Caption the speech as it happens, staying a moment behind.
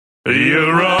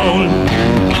Your own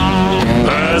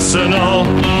personal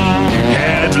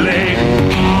Headley.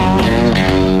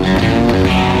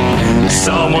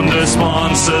 Someone to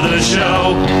sponsor the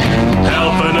show,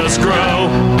 helping us grow.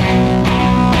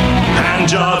 Hand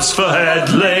jobs for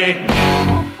Headley.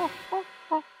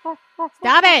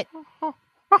 Stop it!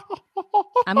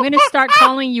 I'm gonna start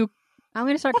calling you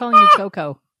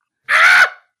Coco.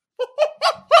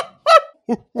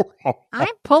 I'm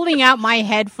pulling out my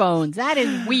headphones. That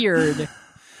is weird.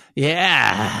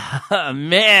 Yeah,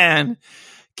 man.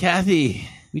 Kathy,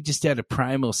 we just had a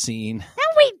primal scene. No,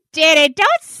 we didn't.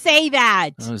 Don't say that.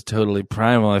 That was totally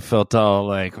primal. I felt all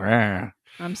like, rah.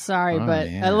 I'm sorry, Oh, but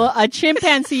yeah. a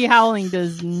chimpanzee howling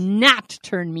does not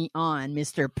turn me on,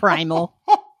 Mr. Primal.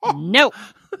 No.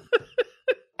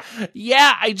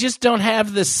 Yeah, I just don't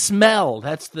have the smell.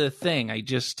 That's the thing.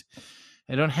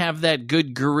 I don't have that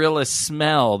good gorilla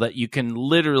smell that you can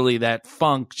literally, that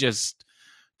funk just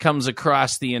comes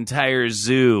across the entire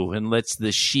zoo and lets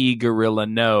the she gorilla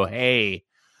know, hey,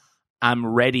 I'm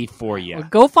ready for you. Well,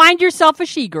 go find yourself a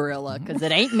she gorilla, because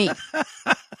it ain't me.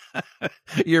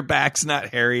 Your back's not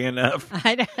hairy enough.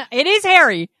 It is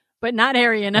hairy, but not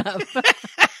hairy enough.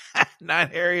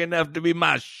 Not hairy enough to be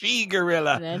my she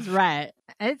gorilla. That's right.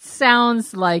 It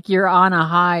sounds like you're on a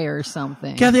high or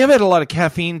something. Kathy, I've had a lot of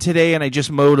caffeine today and I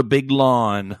just mowed a big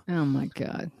lawn. Oh, my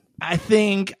God. I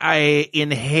think I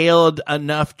inhaled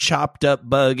enough chopped up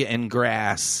bug and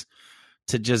grass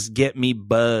to just get me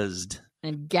buzzed.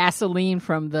 And gasoline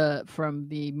from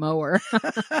the mower.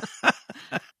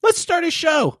 Let's start a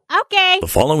show. Okay. The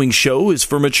following show is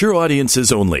for mature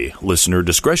audiences only. Listener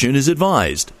discretion is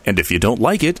advised. And if you don't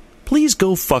like it, please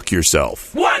go fuck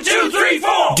yourself. 1, 2, 3,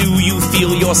 4. Do you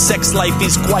feel your sex life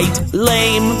is quite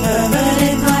lame?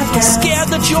 Scared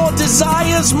that your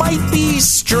desires might be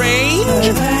strange?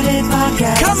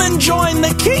 Come and join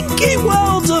the kinky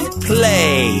world of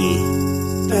play.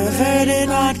 Perverted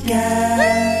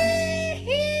Podcast.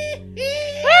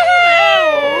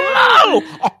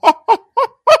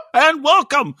 And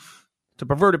welcome to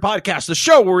Perverted Podcast, the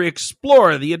show where we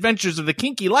explore the adventures of the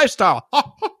kinky lifestyle,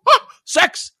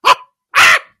 sex,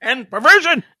 and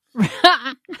perversion.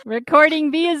 Recording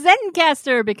via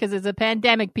Zencaster because it's a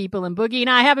pandemic, people, and Boogie and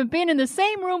I haven't been in the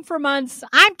same room for months.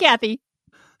 I'm Kathy.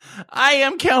 I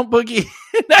am Count Boogie,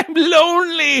 and I'm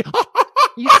lonely.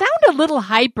 You sound a little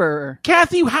hyper.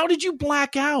 Kathy, how did you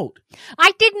black out?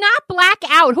 I did not black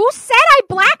out. Who said I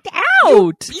blacked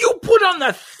out? You put on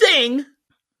the thing.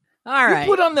 All right.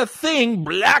 You put on the thing,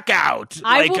 blackout.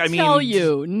 I will tell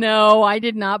you. No, I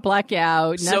did not black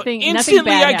out. So Nothing instantly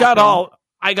bad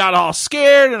I got all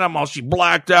scared, and she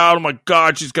blacked out. Oh my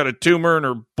God, she's got a tumor in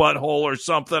her butthole or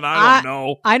something. I don't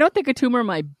know. I don't think a tumor in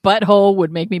my butthole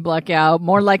would make me black out.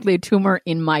 More likely a tumor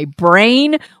in my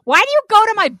brain. Why do you go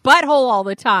to my butthole all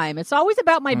the time? It's always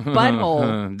about my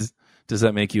butthole. Does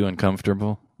that make you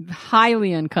uncomfortable?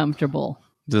 Highly uncomfortable.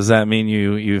 Does that mean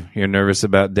you're nervous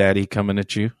about daddy coming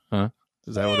at you? Huh?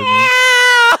 Is that what it means?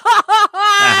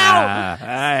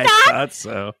 I thought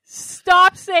so.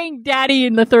 Stop saying daddy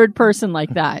in the third person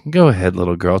like that. Go ahead,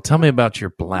 little girl. Tell me about your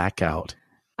blackout.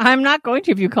 I'm not going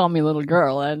to if you call me little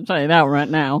girl. I'll tell you that right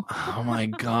now. Oh, my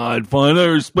God. Fine, I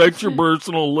respect your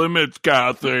personal limits,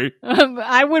 Kathy.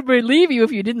 I would believe you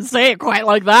if you didn't say it quite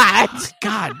like that.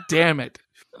 God damn it.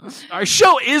 Our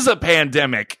show is a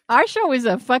pandemic. Our show is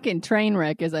a fucking train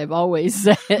wreck, as I've always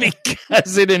said.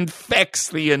 Because it infects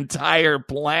the entire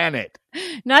planet.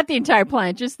 Not the entire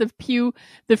planet, just the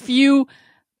few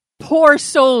poor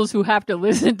souls who have to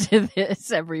listen to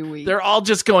this every week. They're all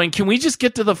just going, can we just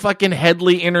get to the fucking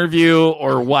Headley interview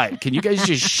or what? Can you guys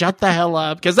just shut the hell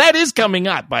up? Because that is coming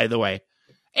up, by the way.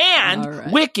 And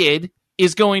right. Wicked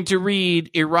is going to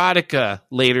read erotica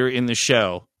later in the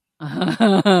show.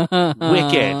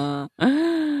 Wicked.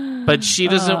 But she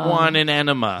doesn't want an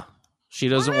enema. She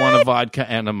doesn't want a vodka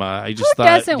enema. I just Who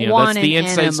thought, doesn't want that's the an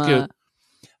inside enema?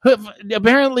 scoop.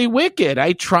 Apparently Wicked.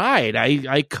 I tried.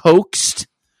 I coaxed.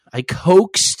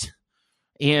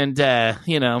 And,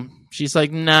 she's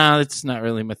like, nah, that's not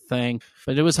really my thing.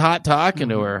 But it was hot talking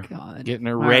to her, God. getting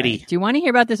her All ready. right. Do you want to hear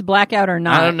about this blackout or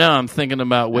not? I don't know. I'm thinking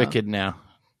about Wicked now.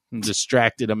 I'm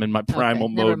distracted. I'm in my primal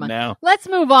Okay, never mode mind. now. Let's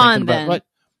move on Thinking about then. what?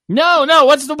 No.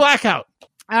 What's the blackout?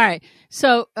 All right.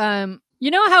 So,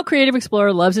 you know how Creative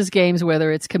Explorer loves his games,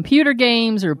 whether it's computer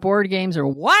games or board games or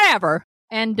whatever.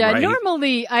 And Right.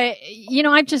 normally,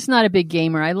 I'm just not a big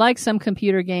gamer. I like some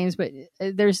computer games, but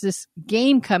there's this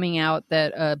game coming out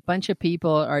that a bunch of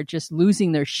people are just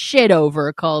losing their shit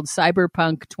over called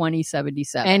Cyberpunk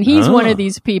 2077. And he's one of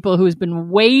these people who's been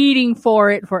waiting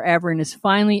for it forever and is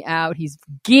finally out. He's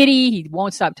giddy. He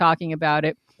won't stop talking about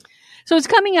it. So it's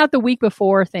coming out the week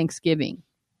before Thanksgiving.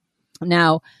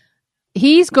 Now,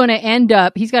 he's going to end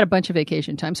up, he's got a bunch of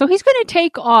vacation time. So he's going to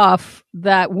take off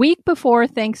that week before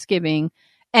Thanksgiving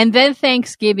and then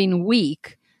Thanksgiving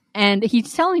week. And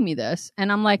he's telling me this.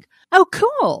 And I'm like, oh,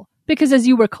 cool. Because as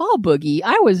you recall, Boogie,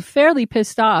 I was fairly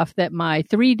pissed off that my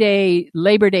 3-day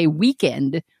Labor Day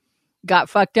weekend got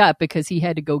fucked up because he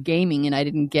had to go gaming and I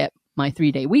didn't get my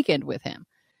 3-day weekend with him.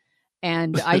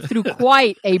 And I threw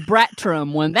quite a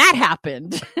bratrum when that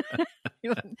happened. He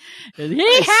had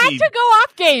to go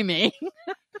off gaming.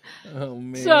 Oh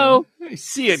man! So I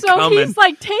see it so coming. he's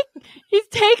like, he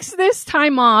takes this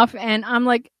time off, and I'm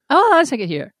like, oh, hold on a second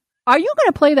here. Are you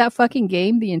going to play that fucking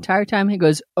game the entire time? He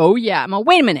goes, oh yeah. I'm like,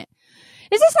 wait a minute.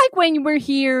 Is this like when we're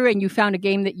here and you found a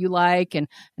game that you like and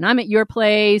I'm at your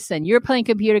place and you're playing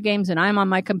computer games and I'm on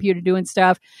my computer doing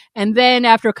stuff. And then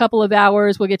after a couple of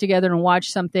hours, we'll get together and watch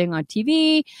something on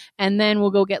TV and then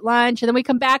we'll go get lunch and then we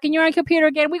come back and you're on computer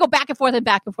again. We go back and forth and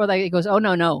back and forth. He goes, oh,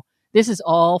 no. This is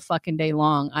all fucking day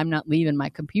long. I'm not leaving my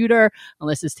computer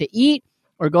unless it's to eat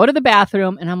or go to the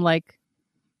bathroom. And I'm like,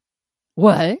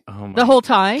 what? Oh the whole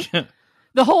time?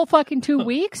 The whole fucking 2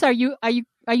 weeks? Are you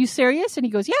serious? And he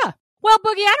goes, yeah. Well,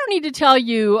 Boogie, I don't need to tell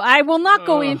you. I will not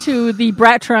go into the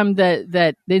bratrum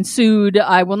that ensued.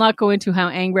 I will not go into how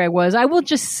angry I was. I will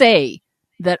just say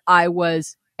that I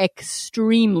was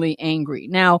extremely angry.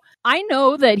 Now, I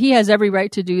know that he has every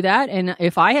right to do that. And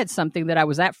if I had something that I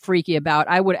was that freaky about,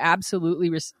 I would absolutely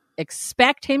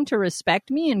expect him to respect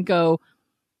me and go,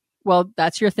 well,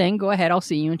 that's your thing. Go ahead. I'll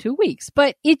see you in 2 weeks.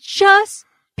 But it just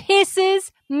pisses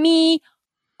me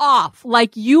off.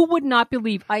 Like you would not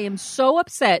believe. I am so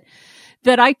upset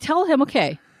that I tell him,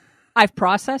 okay, I've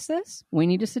processed this. We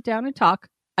need to sit down and talk.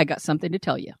 I got something to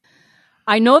tell you.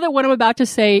 I know that what I'm about to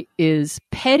say is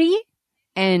petty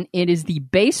and it is the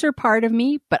baser part of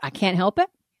me, but I can't help it.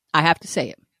 I have to say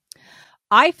it.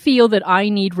 I feel that I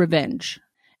need revenge.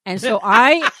 And so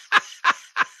I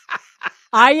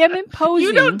am imposing.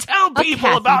 You don't tell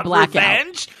people about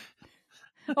revenge.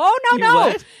 Oh,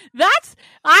 no.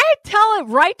 I tell it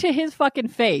right to his fucking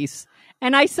face.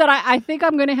 And I said, I think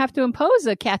I'm going to have to impose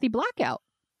a Kathy blackout.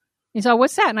 He said,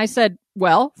 what's that? And I said,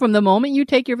 well, from the moment you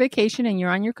take your vacation and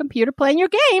you're on your computer playing your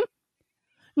game,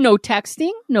 no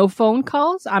texting, no phone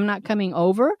calls. I'm not coming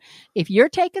over. If you're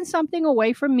taking something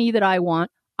away from me that I want,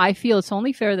 I feel it's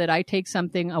only fair that I take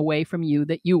something away from you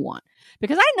that you want.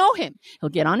 Because I know him. He'll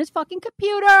get on his fucking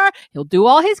computer. He'll do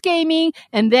all his gaming.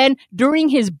 And then during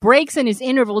his breaks and his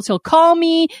intervals, he'll call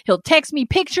me. He'll text me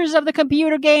pictures of the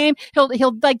computer game.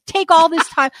 He'll like take all this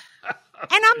time. And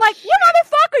I'm like, you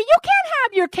motherfucker, you can't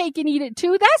have your cake and eat it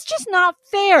too. That's just not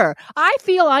fair. I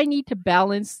feel I need to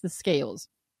balance the scales.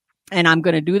 And I'm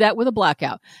going to do that with a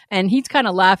blackout. And he's kind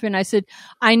of laughing. I said,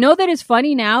 I know that it's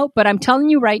funny now, but I'm telling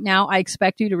you right now, I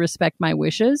expect you to respect my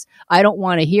wishes. I don't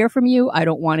want to hear from you. I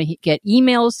don't want to get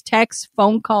emails, texts,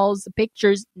 phone calls,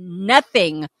 pictures,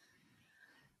 nothing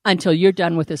until you're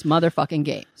done with this motherfucking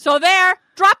game. So there,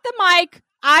 drop the mic.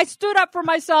 I stood up for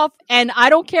myself and I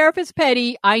don't care if it's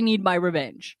petty. I need my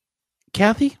revenge.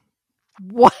 Kathy?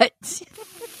 What?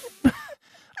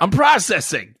 I'm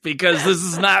processing because this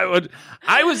is not what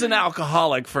I was an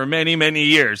alcoholic for many, many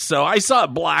years. So I saw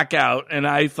blackout and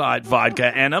I thought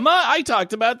vodka enema. I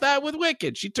talked about that with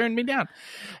Wicked. She turned me down,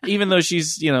 even though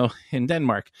she's, in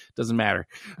Denmark. Doesn't matter.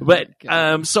 But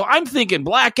so I'm thinking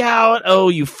blackout. Oh,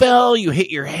 you fell, you hit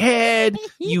your head,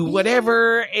 you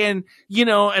whatever. And,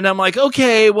 and I'm like,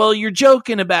 okay, well, you're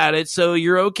joking about it. So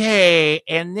you're okay.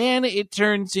 And then it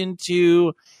turns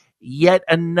into yet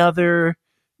another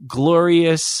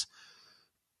glorious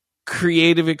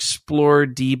creative explorer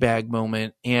D-bag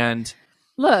moment. And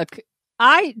look,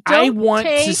 I don't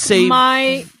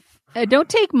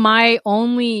take my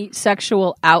only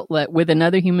sexual outlet with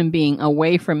another human being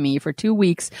away from me for 2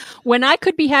 weeks when I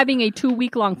could be having a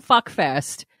 2-week-long fuck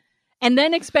fest and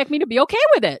then expect me to be okay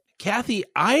with it. Kathy,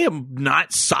 I am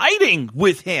not siding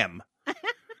with him.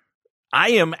 I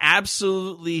am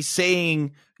absolutely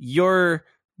saying your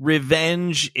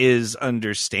revenge is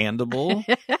understandable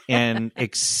and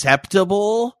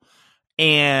acceptable,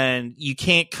 and you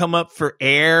can't come up for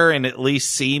air and at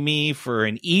least see me for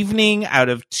an evening out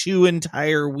of 2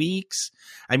 entire weeks.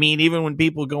 I mean, even when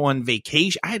people go on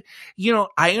vacation, I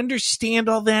understand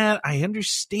all that. I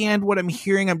understand what I'm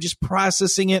hearing. I'm just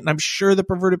processing it, and I'm sure the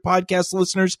Perverted Podcast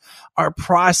listeners are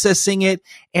processing it,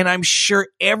 and I'm sure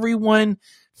everyone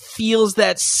feels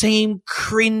that same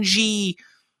cringy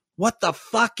what the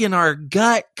fuck in our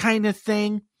gut kind of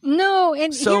thing. No,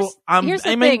 and so I'm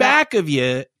in back of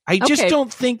you. I just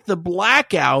don't think the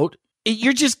blackout,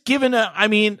 you're just giving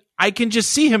I can just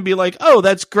see him be like, oh,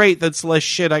 that's great. That's less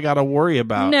shit I got to worry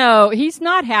about. No, he's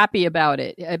not happy about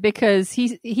it because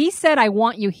he said, I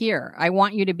want you here. I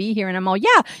want you to be here. And I'm all,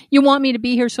 yeah, you want me to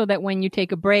be here so that when you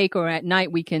take a break or at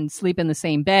night, we can sleep in the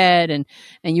same bed and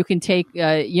you can take,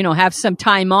 have some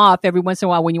time off every once in a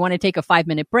while when you want to take a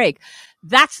 5-minute break.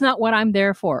 That's not what I'm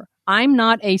there for. I'm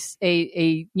not a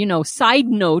side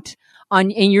note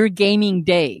in your gaming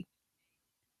day.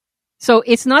 So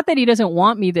it's not that he doesn't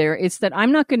want me there. It's that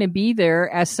I'm not going to be there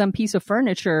as some piece of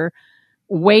furniture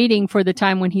waiting for the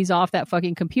time when he's off that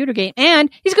fucking computer game. And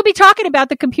he's going to be talking about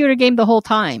the computer game the whole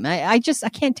time. I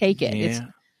can't take it. Yeah.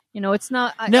 It's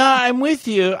not. No, I'm with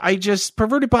you.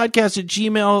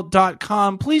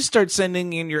 pervertedpodcast@gmail.com. Please start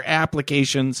sending in your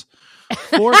applications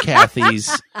for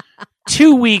Kathy's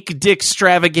 2-week dick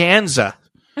extravaganza.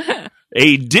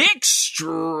 A dick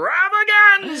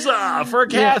extravaganza for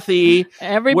Kathy,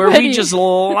 where we just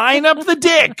line up the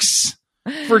dicks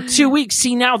for 2 weeks.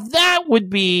 See, now that would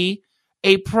be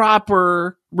a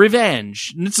proper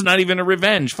revenge. It's not even a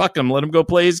revenge. Fuck him. Let him go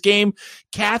play his game.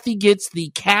 Kathy gets the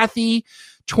Kathy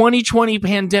 2020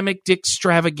 pandemic dick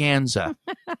extravaganza.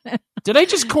 Did I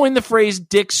just coin the phrase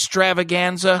dick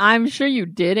extravaganza? I'm sure you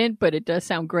didn't, but it does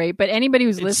sound great. But anybody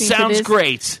who's listening to this, sounds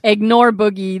great. Ignore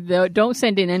Boogie, though. Don't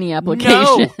send in any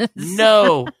applications.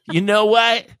 No. You know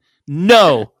what?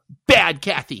 No. Bad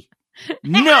Kathy.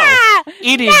 No.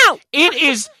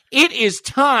 It is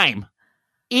time.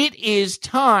 It is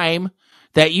time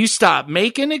that you stop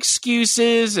making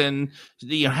excuses and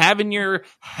having your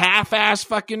half-ass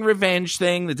fucking revenge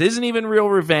thing that isn't even real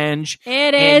revenge.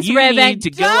 It is revenge. Need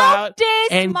to go out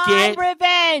and get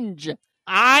revenge.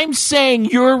 I'm saying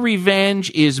your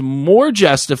revenge is more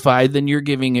justified than you're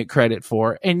giving it credit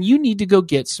for, and you need to go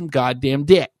get some goddamn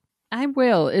dick. I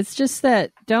will. It's just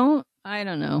that I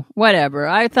don't know. Whatever.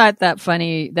 I thought that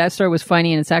story was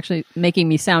funny, and it's actually making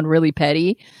me sound really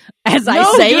petty as I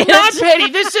say it. No, you're not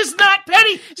petty. This is not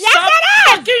petty.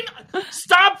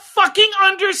 Stop fucking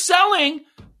underselling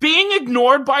being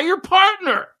ignored by your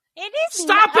partner. It is.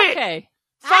 Stop it. Okay.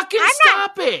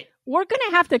 Stop it. We're going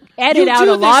to have to edit out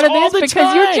a lot of this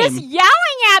because you're just yelling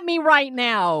at me right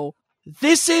now.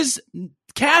 This is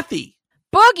Kathy.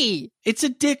 Boogie. It's a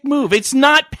dick move. It's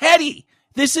not petty.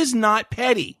 This is not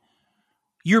petty.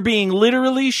 You're being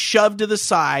literally shoved to the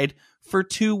side for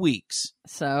 2 weeks.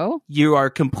 So? You are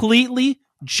completely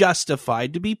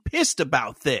justified to be pissed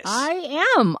about this.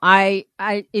 I am.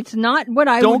 It's not what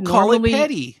I Don't would call normally... it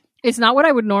petty. It's not what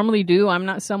I would normally do. I'm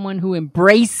not someone who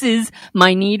embraces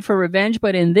my need for revenge,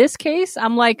 but in this case,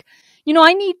 I'm like,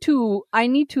 I need to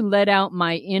let out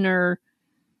my inner,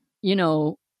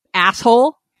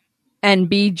 asshole and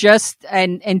be just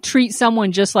and treat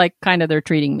someone just like kind of they're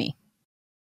treating me.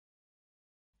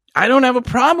 I don't have a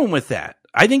problem with that.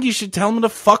 I think you should tell them to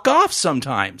fuck off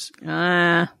sometimes.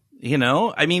 This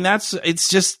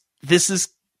is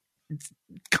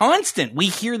constant. We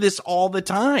hear this all the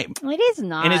time. It is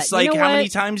not. And it's like, how many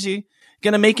times you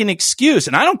going to make an excuse?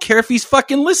 And I don't care if he's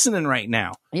fucking listening right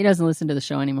now. He doesn't listen to the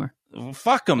show anymore. Well,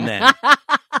 fuck him then.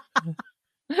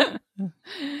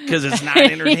 Because it's not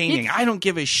entertaining. I don't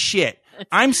give a shit.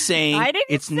 I'm saying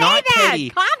it's not petty.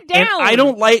 Calm down. And I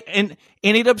don't like, and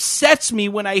it upsets me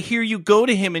when I hear you go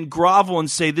to him and grovel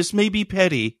and say, this may be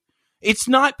petty. It's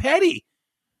not petty.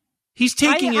 He's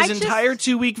taking his entire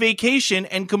 2-week vacation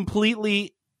and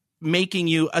completely making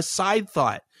you a side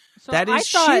thought. So that is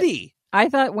shitty. I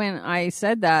thought when I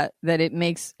said that it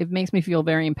makes me feel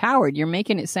very empowered. You're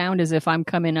making it sound as if I'm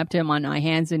coming up to him on my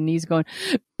hands and knees going,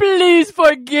 please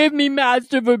forgive me,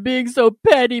 master, for being so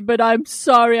petty, but I'm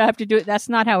sorry I have to do it. That's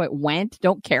not how it went.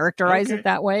 Don't characterize it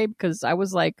that way, because I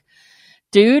was like,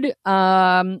 dude,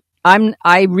 I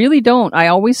really don't. I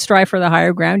always strive for the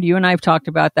higher ground. You and I have talked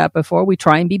about that before. We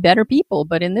try and be better people,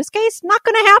 but in this case, not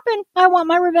going to happen. I want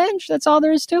my revenge. That's all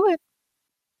there is to it.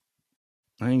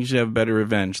 I think you should have better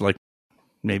revenge, like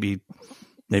maybe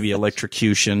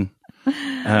electrocution.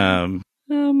 Oh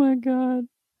my god!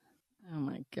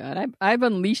 I've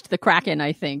unleashed the Kraken.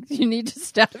 I think you need to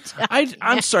stop.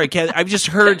 I'm sorry, Kat. I've just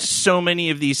heard so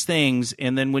many of these things,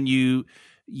 and then when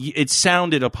it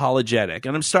sounded apologetic,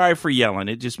 and I'm sorry for yelling.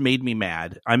 It just made me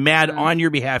mad. I'm mad on your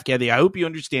behalf, Kathy. I hope you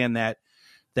understand that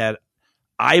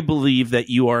I believe that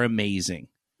you are amazing.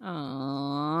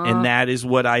 Aww. And that is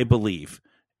what I believe.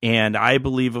 And I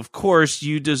believe, of course,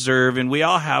 you deserve, and we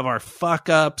all have our fuck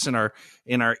ups and our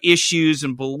issues.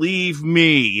 And believe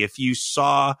me, if you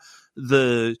saw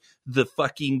the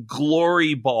fucking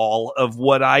glory ball of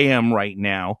what I am right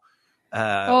now,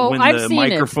 when the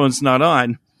microphone's not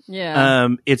on. Yeah.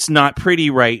 It's not pretty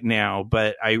right now,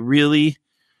 but I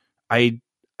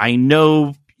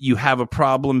know you have a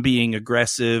problem being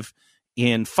aggressive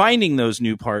in finding those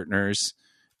new partners.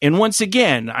 And once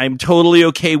again, I'm totally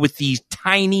okay with the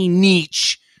tiny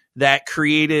niche that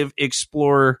Creative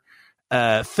Explorer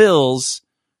fills,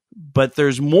 but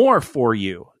there's more for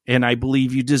you, and I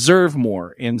believe you deserve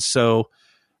more. And so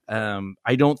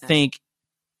I don't think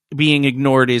being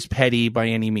ignored is petty by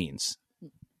any means.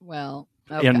 Well,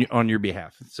 okay. on your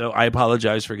behalf. So I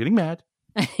apologize for getting mad.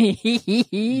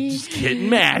 Just getting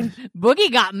mad.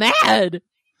 Boogie got mad.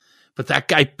 But that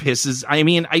guy pisses. I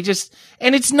mean,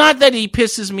 and it's not that he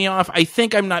pisses me off. I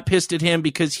think I'm not pissed at him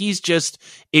because he's just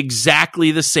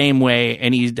exactly the same way,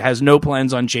 and he has no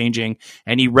plans on changing,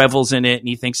 and he revels in it, and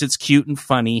he thinks it's cute and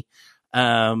funny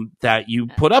that you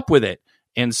put up with it.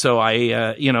 And so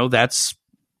that's,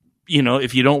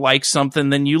 if you don't like something,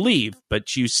 then you leave,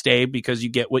 but you stay because you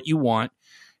get what you want.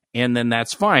 And then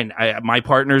that's fine. My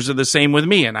partners are the same with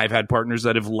me. And I've had partners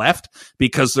that have left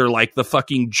because they're like, the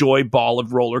fucking joy ball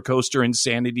of roller coaster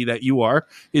insanity that you are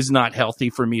is not healthy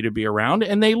for me to be around.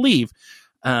 And they leave.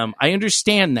 I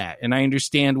understand that. And I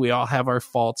understand we all have our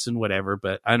faults and whatever,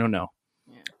 but I don't know.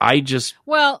 Yeah. I just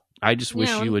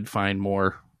wish you would find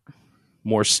more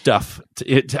stuff.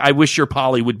 I wish your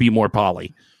poly would be more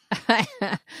poly.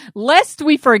 Lest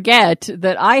we forget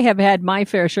that I have had my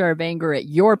fair share of anger at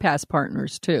your past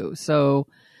partners too. So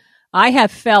I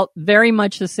have felt very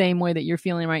much the same way that you're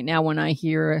feeling right now when I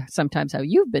hear sometimes how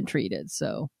you've been treated.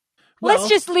 So let's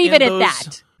just leave it at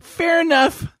that. Fair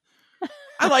enough.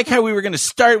 I like how we were going to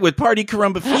start with Party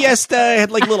Caramba Fiesta. I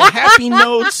had like little happy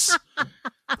notes.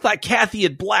 I thought Kathy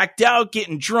had blacked out,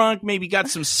 getting drunk, maybe got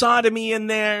some sodomy in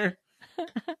there.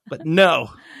 But no.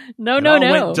 No.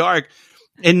 Went dark.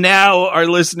 And now our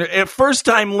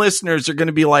first-time listeners are going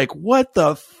to be like, what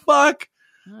the fuck?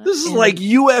 This is like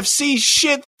UFC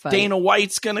shit. Fight. Dana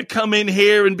White's going to come in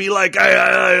here and be like,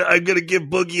 I'm going to give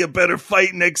Boogie a better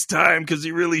fight next time because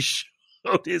he really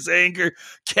showed his anger.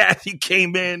 Kathy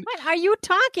came in. What are you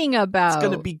talking about? It's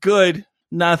going to be good.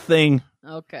 Nothing.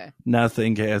 Okay.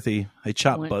 Nothing, Kathy. I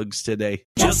chopped bugs today.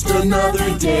 Just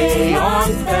another day on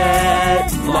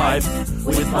Fat Life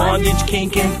with bondage,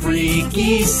 kink, and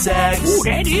freaky sex. Ooh,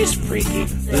 that is freaky.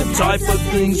 The type of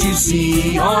things you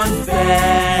see on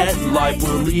Fat Life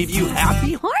will leave you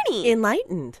happy, horny,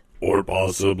 enlightened, or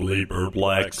possibly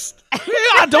perplexed.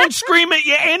 Yeah, don't scream at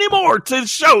you anymore to the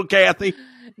show, Kathy.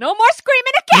 No more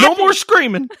screaming at Kathy. No more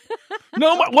screaming.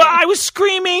 No more. Well, I was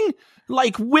screaming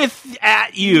like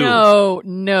at you.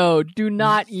 No, do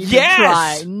not even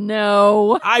try.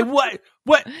 No.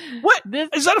 What?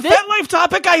 Is that a Fat Life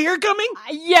topic I hear coming?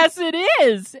 Yes, it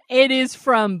is. It is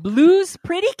from Blue's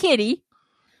Pretty Kitty,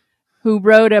 who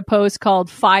wrote a post called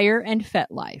Fire and Fat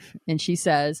Life. And she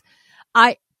says,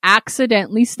 I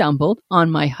accidentally stumbled on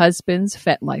my husband's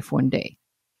Fat Life one day,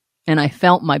 and I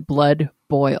felt my blood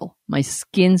boil, my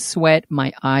skin sweat,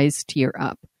 my eyes tear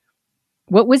up.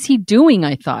 What was he doing,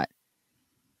 I thought.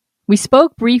 We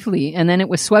spoke briefly, and then it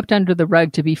was swept under the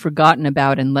rug to be forgotten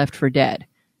about and left for dead.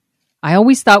 I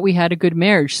always thought we had a good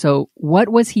marriage, so what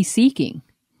was he seeking?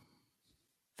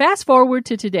 Fast forward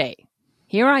to today.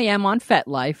 Here I am on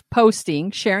FetLife,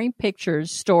 posting, sharing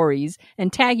pictures, stories,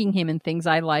 and tagging him in things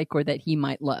I like or that he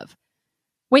might love.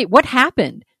 Wait, what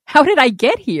happened? How did I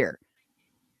get here?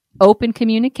 Open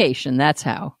communication, that's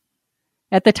how.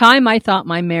 At the time, I thought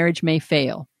my marriage may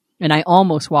fail, and I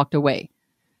almost walked away.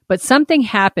 But something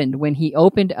happened when he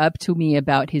opened up to me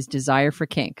about his desire for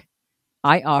kink.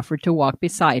 I offered to walk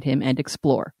beside him and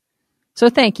explore. So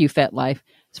thank you, FetLife,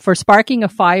 for sparking a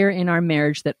fire in our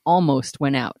marriage that almost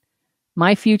went out.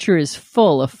 My future is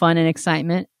full of fun and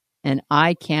excitement, and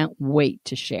I can't wait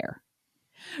to share.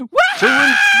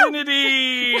 To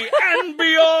infinity and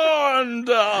beyond!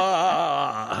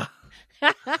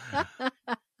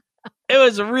 It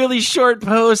was a really short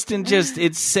post, and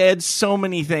it said so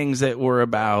many things that were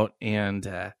about,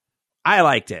 and I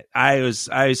liked it. I was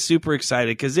super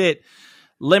excited because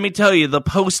let me tell you, the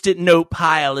Post-it note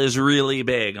pile is really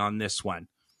big on this one.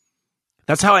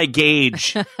 That's how I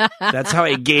gauge. That's how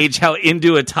I gauge how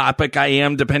into a topic I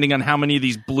am, depending on how many of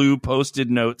these blue Post-it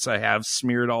notes I have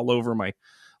smeared all over my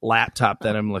laptop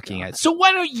that I'm looking at. So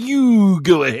why don't you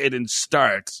go ahead and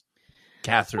start,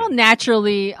 Catherine? Well,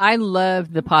 naturally, I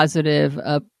love the positive,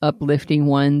 uplifting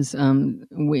ones.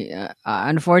 We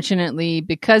unfortunately,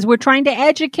 because we're trying to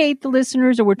educate the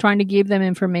listeners or we're trying to give them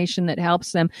information that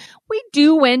helps them, we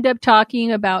do end up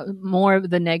talking about more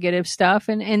of the negative stuff,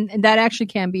 and that actually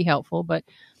can be helpful. But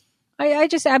I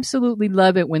just absolutely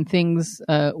love it when things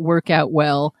work out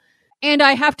well. And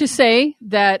I have to say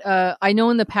that I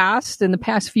know in the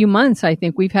past few months, I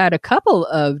think we've had a couple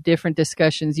of different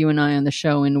discussions, you and I, on the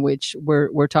show, in which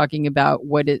we're talking about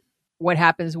what what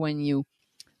happens when you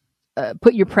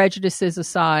put your prejudices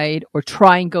aside or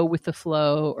try and go with the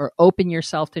flow or open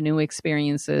yourself to new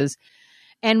experiences.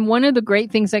 And one of the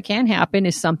great things that can happen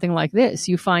is something like this.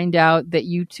 You find out that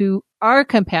you two are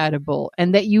compatible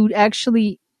and that you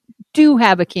actually do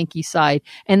have a kinky side,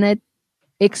 and that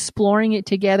exploring it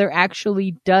together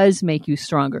actually does make you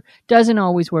stronger. Doesn't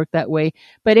always work that way,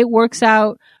 but it works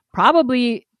out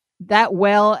probably that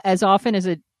well as often as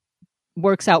it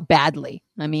works out badly.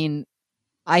 I mean,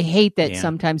 I hate that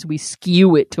sometimes we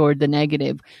skew it toward the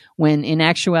negative when in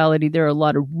actuality there are a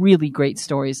lot of really great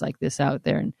stories like this out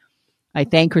there. And I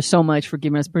thank her so much for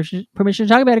giving us permission to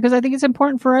talk about it, because I think it's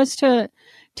important for us to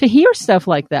hear stuff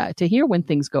like that, to hear when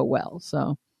things go well.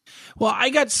 So, well,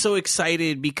 I got so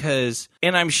excited because,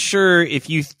 and I'm sure if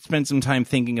you spend some time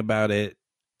thinking about it,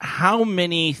 how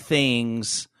many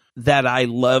things that I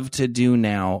love to do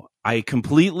now, I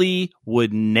completely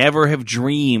would never have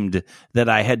dreamed that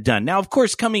I had done. Now, of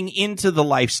course, coming into the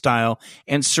lifestyle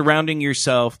and surrounding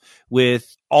yourself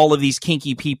with all of these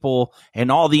kinky people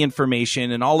and all the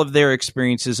information and all of their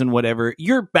experiences and whatever,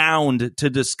 you're bound to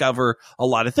discover a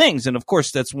lot of things. And of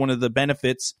course, that's one of the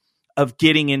benefits of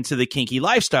getting into the kinky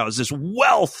lifestyle, is this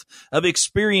wealth of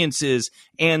experiences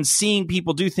and seeing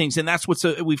people do things. And that's what's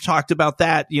we've talked about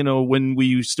that, you know, when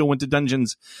we still went to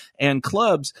dungeons and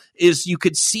clubs, is you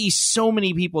could see so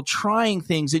many people trying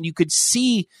things, and you could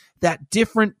see that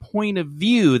different point of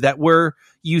view, that where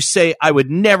you say, I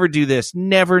would never do this,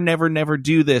 never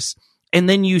do this. And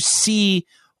then you see,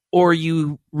 or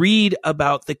you read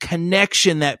about the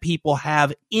connection that people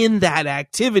have in that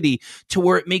activity, to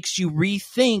where it makes you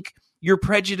rethink your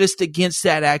prejudice against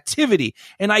that activity.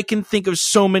 And I can think of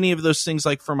so many of those things,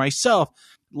 like for myself,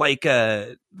 like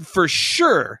for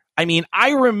sure. I mean,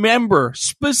 I remember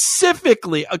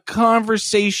specifically a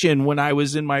conversation when I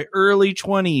was in my early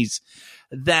 20s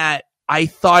that I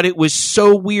thought it was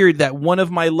so weird that one of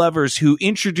my lovers, who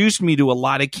introduced me to a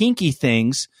lot of kinky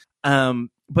things,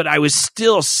 but I was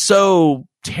still so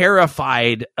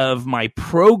terrified of my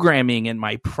programming and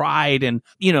my pride. And,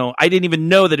 you know, I didn't even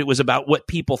know that it was about what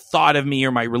people thought of me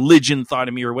or my religion thought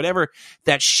of me or whatever,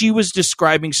 that she was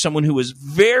describing someone who was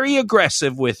very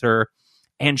aggressive with her,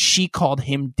 and she called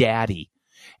him daddy.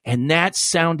 And that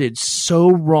sounded so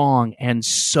wrong and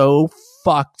so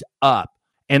fucked up.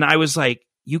 And I was like,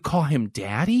 you call him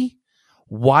daddy?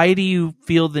 Why do you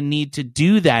feel the need to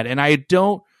do that? And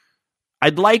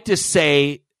I'd like to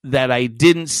say that I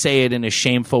didn't say it in a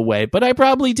shameful way, but I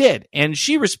probably did. And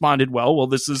she responded, well,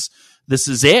 this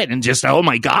is it. And just, oh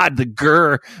my God, the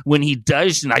grr when he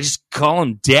does, and I just call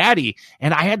him daddy.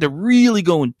 And I had to really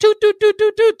go and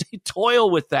toil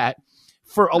with that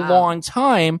for a long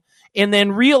time, and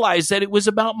then realize that it was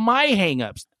about my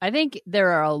hangups. I think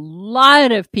there are a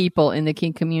lot of people in the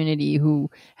kink community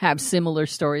who have similar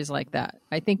stories like that.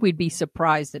 I think we'd be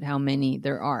surprised at how many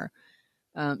there are.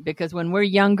 Because when we're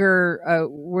younger,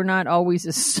 we're not always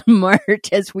as smart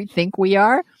as we think we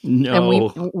are. No.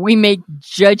 And we make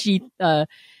judgy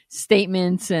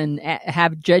statements and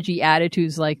have judgy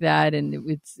attitudes like that,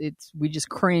 and we just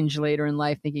cringe later in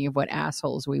life thinking of what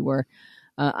assholes we were.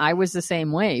 I was the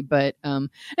same way, but and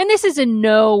this is in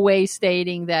no way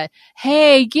stating that,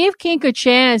 hey, give kink a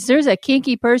chance, there's a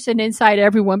kinky person inside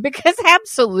everyone, because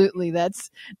absolutely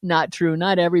that's not true.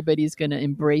 Not everybody's going to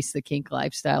embrace the kink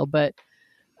lifestyle, but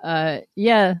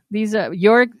these are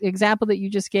your example that you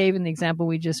just gave and the example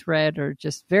we just read are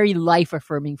just very life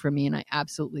affirming for me, and I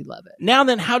absolutely love it. Now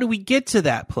then, how do we get to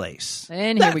that place?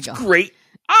 And here we go. That's great.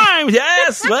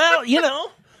 Yes, well, you know,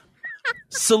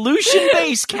 solution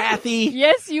based, Kathy.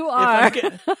 Yes, you are.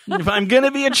 If I'm going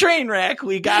to be a train wreck,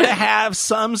 we got to have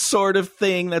some sort of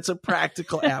thing that's a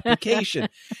practical application.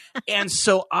 And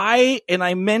so I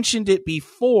mentioned it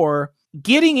before,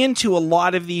 getting into a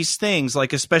lot of these things,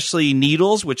 like especially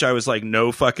needles, which I was like,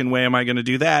 no fucking way am I going to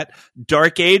do that.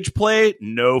 Dark age play,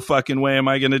 no fucking way am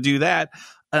I going to do that.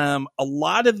 A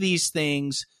lot of these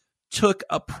things took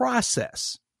a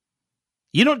process.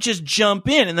 You don't just jump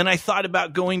in. And then I thought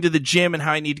about going to the gym and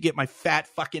how I need to get my fat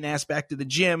fucking ass back to the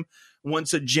gym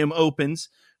once a gym opens.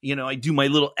 You know, I do my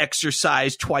little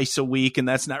exercise twice a week, and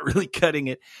that's not really cutting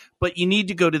it. But you need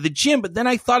to go to the gym. But then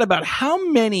I thought about how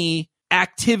many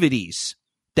activities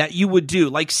that you would do.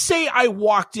 Like, say I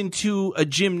walked into a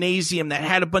gymnasium that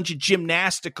had a bunch of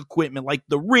gymnastic equipment, like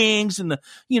the rings and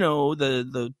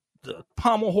the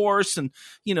pommel horse and,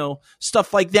 you know,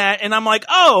 stuff like that. And I'm like,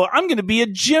 oh, I'm going to be a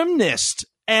gymnast.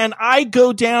 And I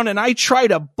go down and I try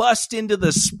to bust into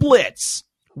the splits.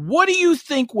 What do you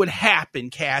think would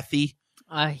happen, Kathy?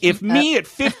 If me at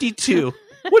 52,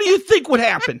 what do you think would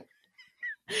happen?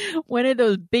 One of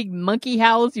those big monkey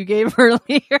howls you gave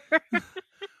earlier.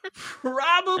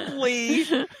 Probably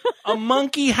a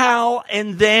monkey howl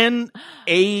and then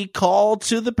a call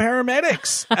to the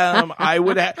paramedics.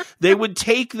 They would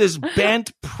take this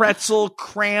bent pretzel,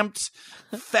 cramped,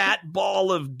 fat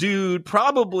ball of dude.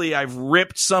 Probably I've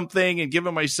ripped something and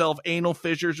given myself anal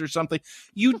fissures or something.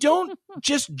 You don't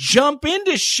just jump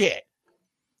into shit.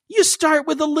 You start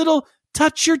with a little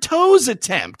touch your toes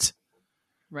attempt.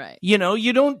 Right. You know,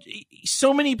 you don't,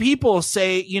 so many people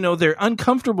say, you know, they're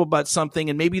uncomfortable about something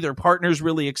and maybe their partner's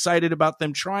really excited about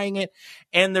them trying it.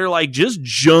 And they're like, just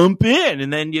jump in.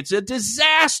 And then it's a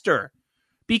disaster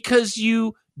because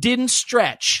you didn't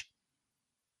stretch.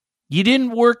 You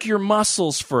didn't work your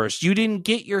muscles first. You didn't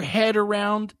get your head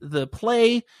around the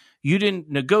play. You didn't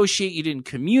negotiate. You didn't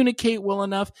communicate well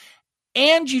enough.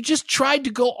 And you just tried to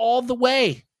go all the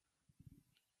way.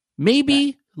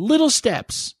 Maybe little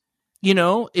steps. You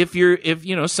know, if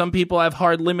some people have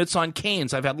hard limits on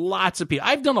canes. I've had lots of people.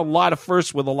 I've done a lot of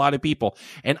firsts with a lot of people.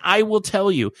 And I will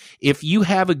tell you, if you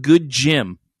have a good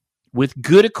gym with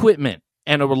good equipment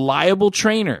and a reliable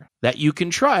trainer that you can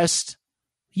trust,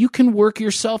 you can work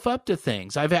yourself up to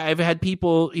things. I've had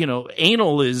people, you know,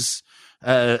 anal is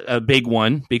a big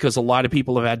one because a lot of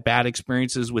people have had bad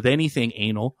experiences with anything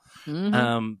anal.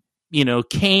 Mm-hmm. You know,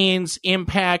 canes,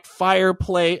 impact, fire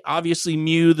play, obviously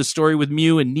Mew, the story with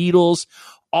Mew and needles,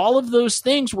 all of those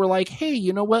things were like, hey,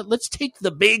 you know what? Let's take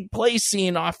the big play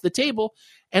scene off the table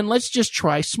and let's just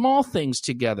try small things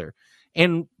together.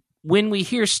 And when we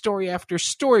hear story after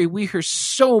story, we hear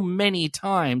so many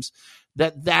times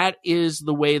that is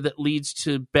the way that leads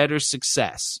to better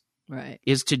success. Right.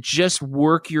 Is to just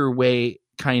work your way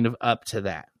kind of up to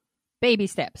that. Baby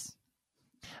steps.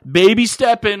 Baby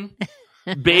stepping.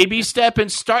 Baby step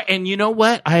and start. And you know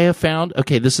what I have found?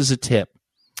 Okay, this is a tip.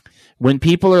 When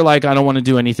people are like, I don't want to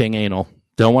do anything anal,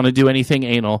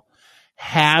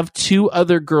 have two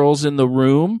other girls in the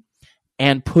room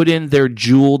and put in their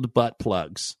jeweled butt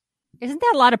plugs. Isn't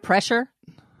that a lot of pressure?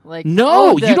 Like,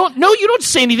 no, you don't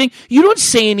say anything. You don't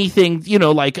say anything, you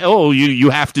know, like, oh,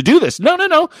 you have to do this.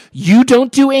 No. You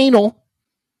don't do anal.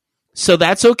 So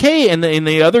that's okay. And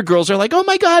the other girls are like, oh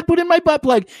my God, put in my butt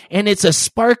plug. And it's a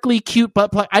sparkly, cute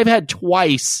butt plug. I've had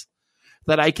twice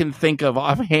that I can think of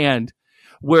offhand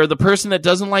where the person that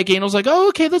doesn't like anal is like, oh,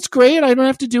 okay, that's great. I don't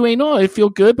have to do anal. I feel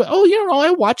good. But, oh, you know,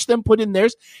 I watch them put in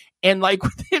theirs. And like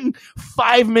within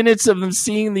 5 minutes of them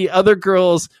seeing the other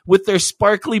girls with their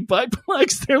sparkly butt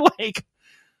plugs, they're like,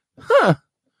 huh,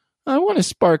 I want a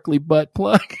sparkly butt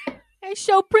plug. It's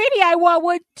so pretty. I want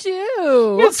one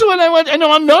too. That's what I want. No,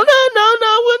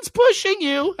 one's pushing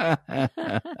you.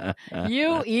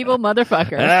 You evil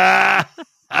motherfucker.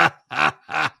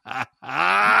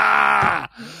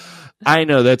 I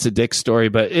know that's a dick story,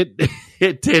 but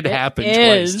it did happen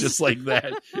twice, just like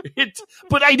that.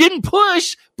 But I didn't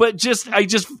push, but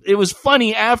it was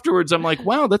funny afterwards. I'm like,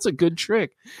 wow, that's a good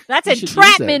trick. That's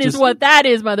entrapment is what that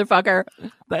is, motherfucker.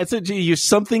 That's it. You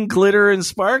something glitter and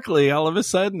sparkly all of a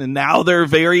sudden, and now they're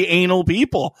very anal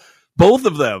people. Both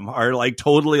of them are like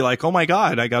totally like, oh my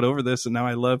God, I got over this, and now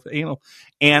I love anal.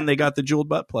 And they got the jeweled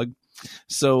butt plug.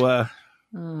 So,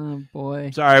 oh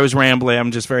boy. Sorry, I was rambling.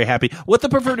 I'm just very happy. What the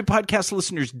Perverted Podcast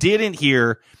listeners didn't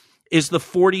hear is the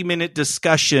 40-minute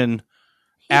discussion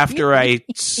after I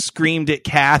screamed at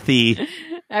Kathy.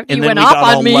 After you went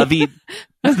off on me.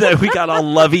 We got all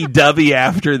lovey-dovey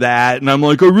after that. And I'm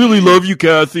like, I really love you,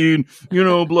 Kathy. And, you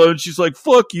know, blah. And she's like,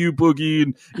 fuck you, Boogie.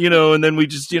 And, you know, and then we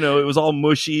just, you know, it was all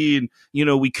mushy. And, you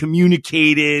know, we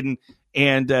communicated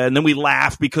and then we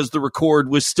laughed because the record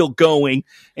was still going.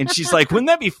 And she's like, wouldn't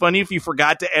that be funny if you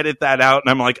forgot to edit that out? And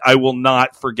I'm like, I will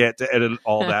not forget to edit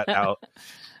all that out.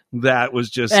 That was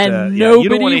just... And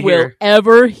nobody will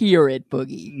ever hear it,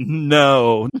 Boogie.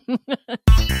 No.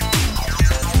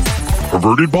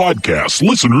 Perverted Podcast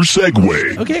listener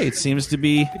segue. Okay, it seems to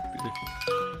be...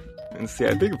 And see,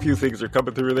 I think a few things are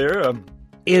coming through there.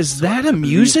 Is that a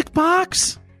music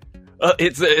box?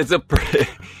 It's a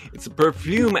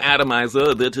perfume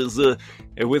atomizer that is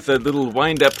with a little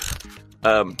wind-up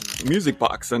music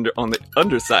box on the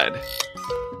underside.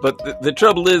 But the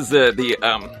trouble is the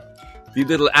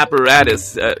little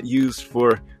apparatus used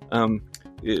for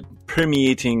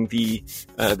permeating the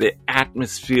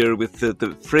atmosphere with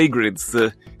the fragrance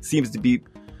seems to be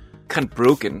kind of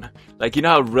broken. Like, you know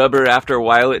how rubber after a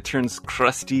while it turns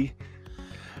crusty?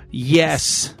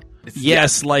 Yes.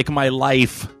 Yes, like my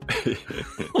life.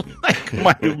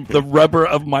 Like the rubber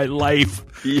of my life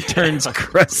turns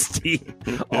crusty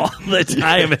all the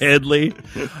time, Headley.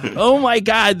 Oh my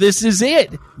God, this is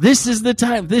it. This is the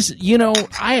time.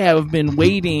 I have been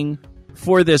waiting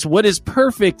for this. What is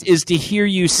perfect is to hear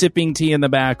you sipping tea in the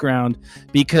background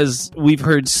because we've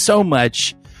heard so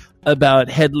much about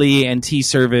Headley and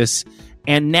T-Service.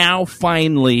 And now,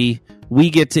 finally, we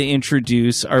get to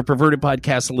introduce our Perverted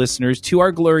Podcast listeners to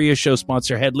our glorious show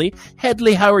sponsor, Headley.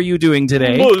 Headley, how are you doing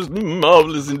today? Most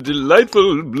marvelous and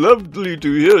delightful. Lovely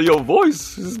to hear your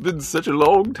voice. It's been such a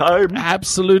long time.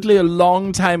 Absolutely a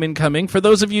long time in coming. For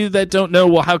those of you that don't know,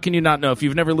 well, how can you not know? If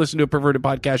you've never listened to a Perverted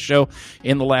Podcast show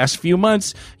in the last few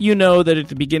months, you know that at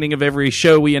the beginning of every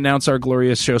show, we announce our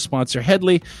glorious show sponsor,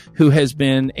 Headley, who has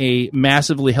been a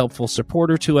massively helpful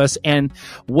supporter to us. And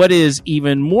what is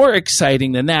even more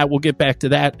exciting than that, we'll get back to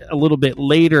that a little bit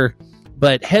later,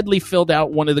 but Headley filled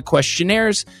out one of the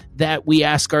questionnaires that we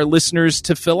ask our listeners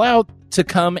to fill out to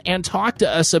come and talk to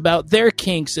us about their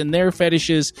kinks and their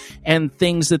fetishes and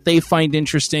things that they find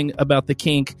interesting about the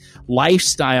kink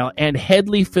lifestyle. And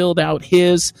Headley filled out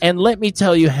his, and let me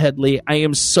tell you, Headley, I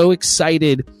am so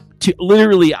excited to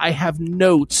literally, I have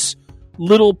notes,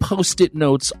 little post-it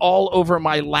notes all over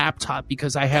my laptop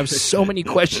because I have so many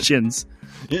questions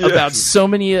about so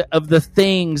many of the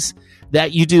things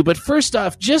that you do. But first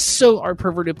off, just so our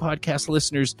Perverted Podcast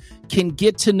listeners can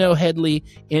get to know Headley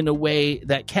in a way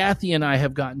that Kathy and I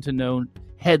have gotten to know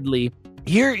Headley,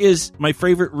 here is my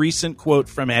favorite recent quote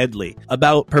from Headley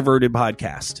about Perverted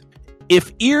Podcast.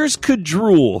 If ears could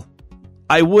drool,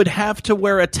 I would have to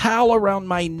wear a towel around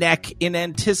my neck in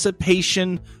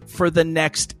anticipation for the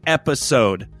next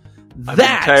episode. I'm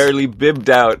entirely bibbed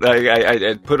out.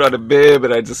 I put on a bib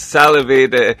and I just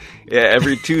salivate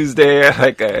every Tuesday.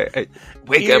 I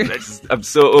wake up and I'm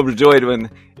so overjoyed when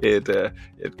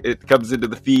it comes into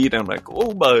the feed. I'm like,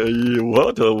 oh my,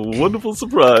 what a wonderful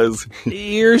surprise.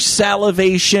 Ear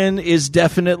salivation is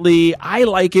definitely, I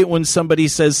like it when somebody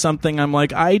says something. I'm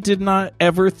like, I did not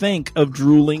ever think of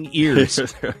drooling ears.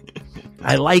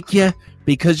 I like you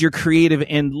because you're creative.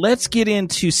 And let's get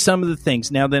into some of the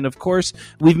things. Now then, of course,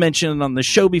 we've mentioned on the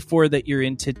show before that you're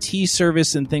into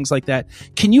T-Service and things like that.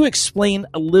 Can you explain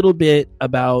a little bit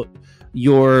about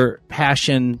your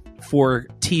passion for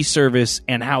T-Service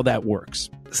and how that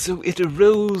works? So it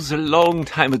arose a long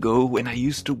time ago when I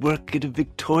used to work at a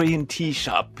Victorian tea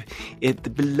shop at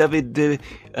the beloved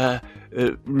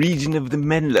region of the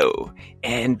Menlo.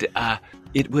 And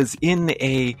it was in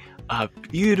a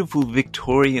beautiful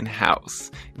Victorian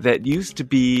house that used to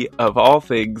be, of all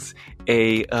things,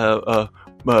 a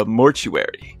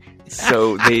mortuary.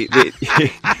 So like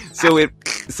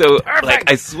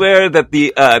I swear that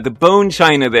the bone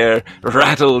china there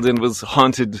rattled and was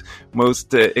haunted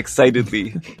most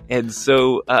excitedly. And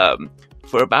so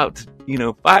for about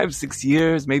 5-6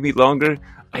 years, maybe longer,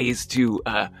 I used to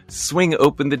swing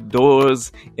open the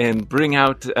doors and bring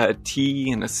out tea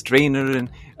and a strainer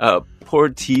and pour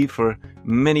tea for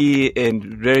many and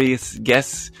various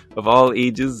guests of all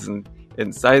ages and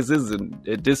sizes and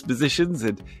dispositions,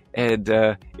 and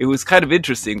it was kind of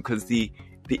interesting because the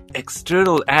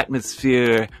external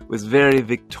atmosphere was very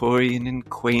Victorian and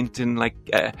quaint, and like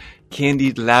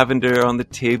candied lavender on the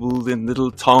table and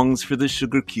little tongs for the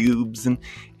sugar cubes,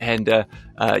 and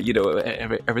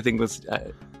everything was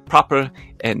proper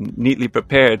and neatly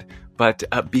prepared. But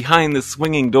behind the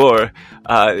swinging door,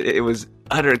 it was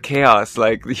utter chaos.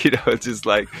 Like, it's just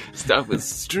like stuff was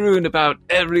strewn about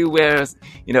everywhere.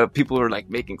 People were like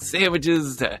making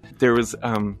sandwiches. There was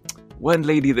one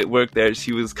lady that worked there.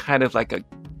 She was kind of like a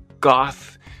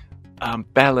goth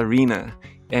ballerina,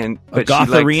 but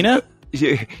gotharina.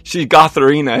 She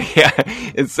gotharina,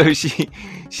 yeah. And so she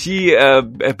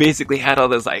basically had all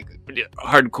this like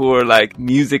hardcore like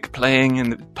music playing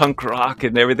and punk rock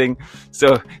and everything.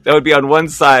 So that would be on one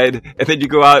side, and then you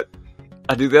go out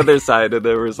onto the other side, and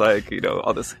there was like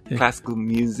all this classical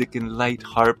music and light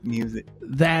harp music.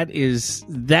 That is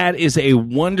a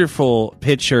wonderful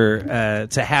picture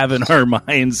to have in our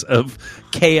minds of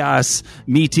chaos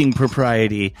meeting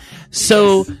propriety.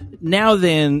 So now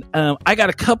then, I got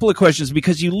a couple of questions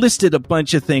because you listed a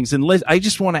bunch of things, and I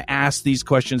just want to ask these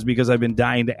questions because I've been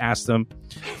dying to ask them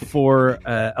for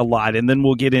a lot, and then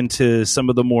we'll get into some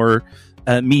of the more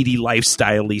meaty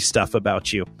lifestyle-y stuff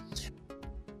about you.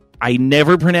 I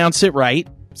never pronounce it right,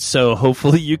 so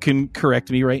hopefully you can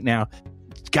correct me right now.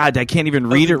 God, I can't even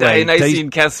read it right. Dionysian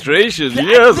castration.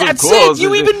 Yes, that's of course. It.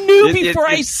 You even knew before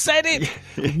I said it.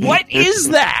 What is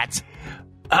that?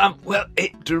 Well,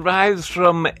 it derives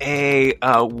from a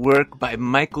work by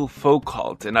Michael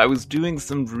Foucault, and I was doing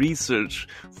some research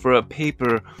for a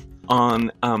paper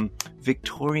on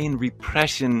Victorian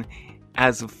repression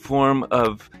as a form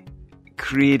of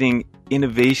creating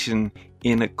innovation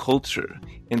in a culture.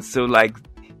 And so, like,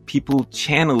 people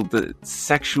channeled the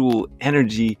sexual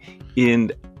energy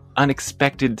in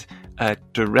unexpected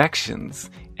directions.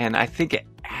 And I think it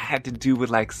had to do with,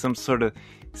 like, some sort of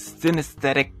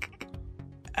synesthetic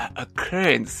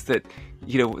occurrence that,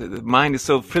 the mind is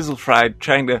so frizzle-fried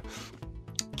trying to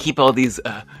keep all these,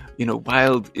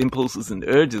 wild impulses and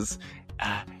urges,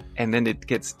 and then it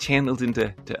gets channeled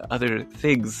into other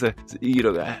things.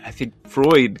 I think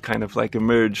Freud kind of like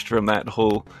emerged from that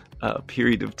whole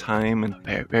period of time, and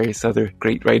various other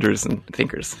great writers and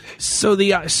thinkers. So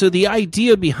the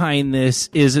idea behind this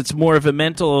is it's more of a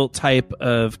mental type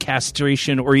of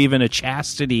castration, or even a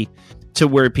chastity, to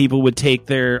where people would take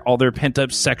all their pent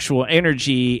up sexual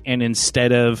energy, and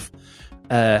instead of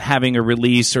having a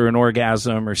release or an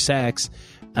orgasm or sex,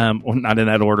 or not in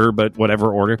that order, but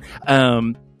whatever order,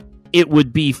 it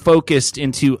would be focused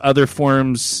into other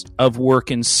forms of work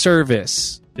and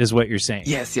service, is what you're saying.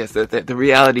 Yes. The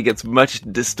reality gets much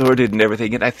distorted and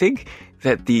everything. And I think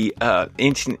that the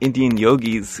ancient Indian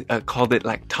yogis called it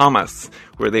like tamas,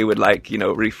 where they would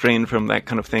refrain from that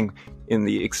kind of thing in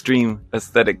the extreme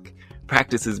aesthetic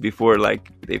practices before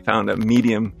they found a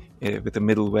medium with a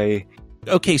middle way.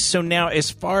 Okay, so now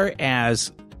as far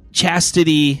as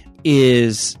chastity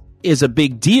is a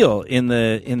big deal in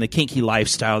the kinky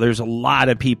lifestyle. There's a lot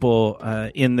of people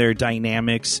in their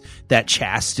dynamics that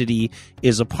chastity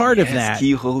is a part of that.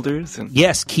 Key holders.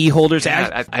 Yes, key holders.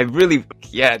 Yeah, I really,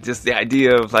 just the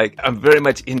idea of I'm very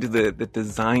much into the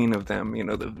design of them,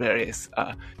 the various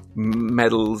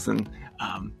metals and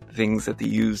things that they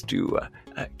use to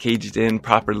cage it in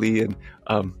properly. And,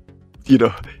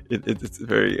 it's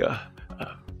very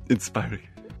inspiring.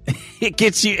 It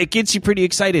gets you pretty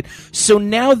excited. So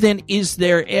now then, is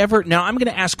there ever... Now, I'm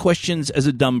going to ask questions as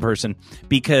a dumb person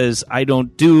because I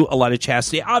don't do a lot of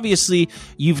chastity. Obviously,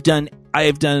 I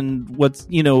have done what's,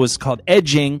 is called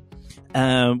edging,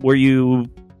 where you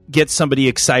get somebody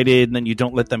excited and then you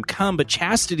don't let them come. But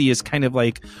chastity is kind of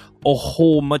like a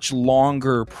whole much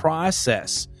longer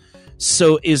process.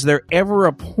 So is there ever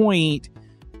a point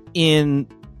in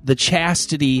the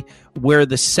chastity where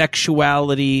the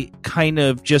sexuality kind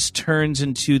of just turns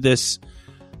into this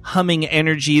humming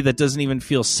energy that doesn't even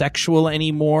feel sexual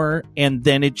anymore, and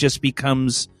then it just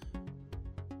becomes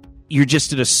you're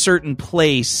just at a certain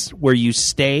place where you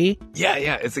stay?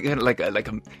 Yeah, it's kind of like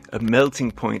a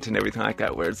melting point and everything like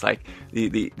that, where it's like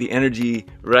the energy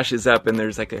rushes up and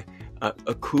there's like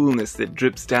a coolness that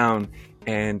drips down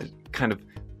and kind of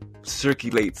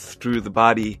circulates through the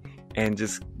body and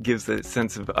just gives a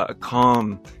sense of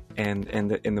calm, and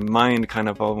the mind kind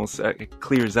of almost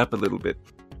clears up a little bit.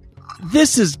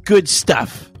 This is good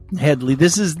stuff, Hedley.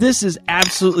 This is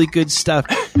absolutely good stuff.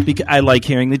 Because I like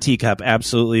hearing the teacup.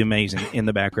 Absolutely amazing in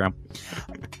the background.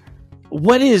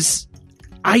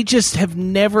 I just have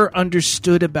never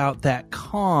understood about that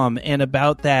calm and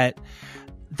about that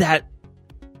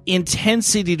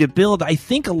intensity to build. I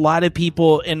think a lot of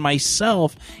people, and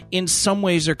myself in some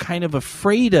ways, are kind of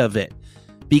afraid of it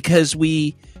because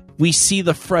we see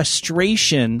the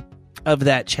frustration of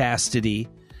that chastity,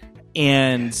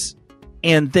 and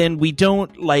then you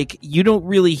don't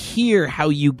really hear how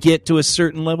you get to a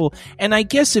certain level. And I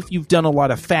guess if you've done a lot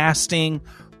of fasting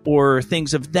or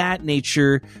things of that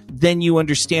nature, then you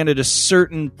understand at a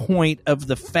certain point of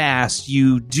the fast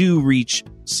you do reach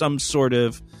some sort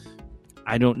of,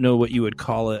 I don't know what you would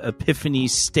call it, epiphany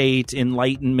state,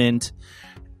 enlightenment,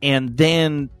 and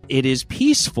then it is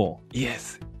peaceful.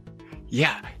 Yes.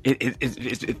 Yeah.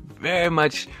 It's very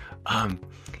much,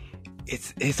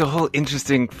 it's a whole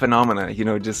interesting phenomena,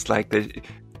 just like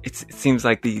it seems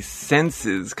like the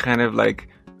senses kind of like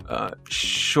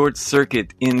short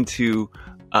circuit into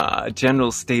a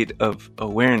general state of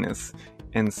awareness.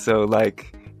 And so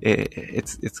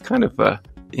it's kind of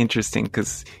interesting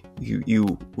because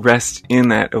you rest in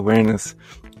that awareness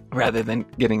rather than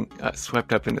getting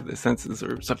swept up into the senses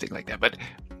or something like that. But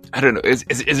I don't know.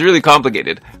 It's really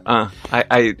complicated.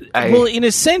 Well, in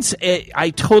a sense,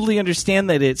 I totally understand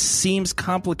that it seems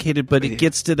complicated, but it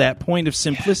gets to that point of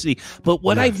simplicity. Yeah. But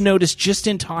what I've noticed just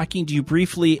in talking to you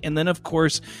briefly, and then, of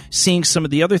course, seeing some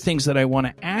of the other things that I want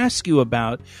to ask you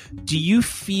about, do you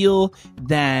feel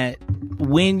that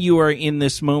when you are in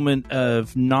this moment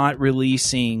of not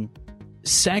releasing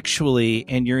sexually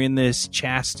and you're in this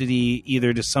chastity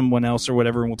either to someone else or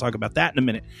whatever, and we'll talk about that in a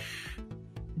minute,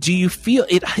 do you feel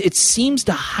it seems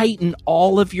to heighten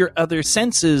all of your other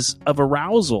senses of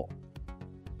arousal?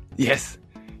 Yes.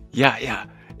 Yeah.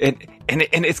 And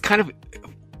it's kind of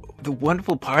the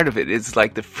wonderful part of it is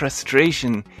like the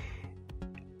frustration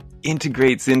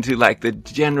integrates into like the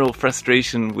general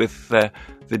frustration with the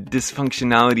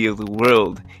dysfunctionality of the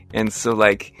world. And so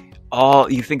like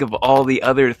you think of all the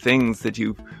other things that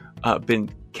you've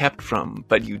been kept from,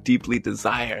 but you deeply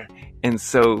desire. And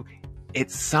so it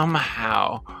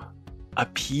somehow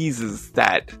appeases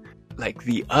that like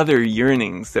the other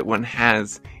yearnings that one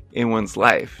has in one's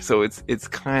life. So it's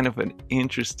kind of an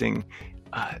interesting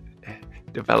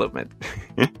development.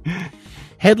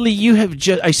 Hedley, you have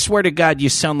I swear to God, you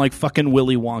sound like fucking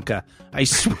Willy Wonka. I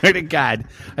swear to God.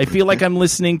 I feel like I'm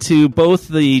listening to both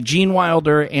the Gene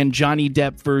Wilder and Johnny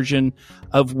Depp version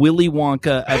of Willy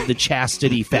Wonka of the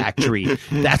Chastity Factory.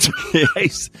 That's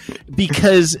nice.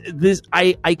 Because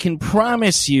I can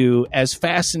promise you, as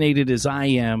fascinated as I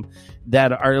am,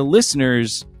 that our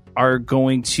listeners are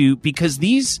going to, because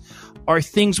these are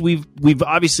things we've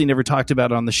obviously never talked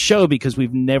about on the show because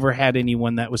we've never had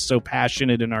anyone that was so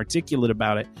passionate and articulate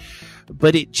about it.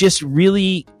 But it just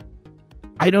really,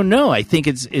 I don't know. I think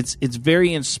it's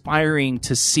very inspiring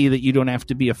to see that you don't have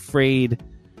to be afraid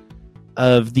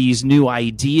of these new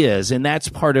ideas. And that's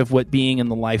part of what being in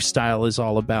the lifestyle is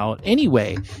all about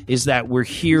anyway, is that we're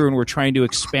here and we're trying to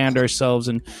expand ourselves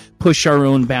and push our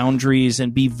own boundaries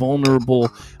and be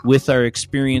vulnerable with our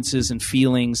experiences and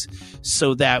feelings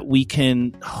so that we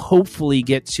can hopefully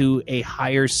get to a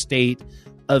higher state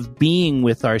of being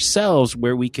with ourselves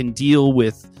where we can deal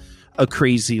with a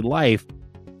crazy life.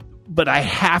 But I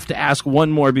have to ask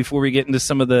one more before we get into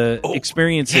some of the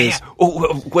experiences. Yeah.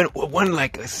 One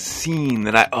like a scene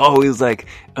that I always like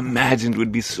imagined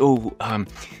would be so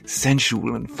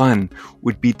sensual and fun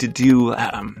would be to do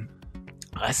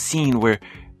a scene where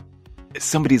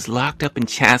somebody's locked up in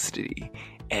chastity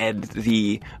and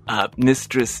the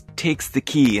mistress takes the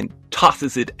key and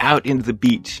tosses it out into the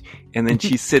beach, and then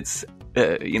she sits,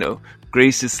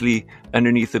 graciously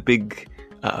underneath a big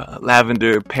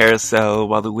lavender parasol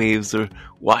while the waves are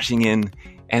washing in,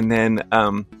 and then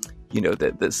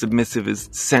the submissive is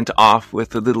sent off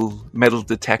with a little metal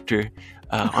detector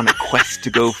on a quest to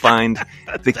go find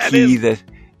the key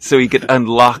so he could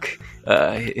unlock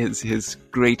his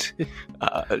great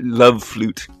love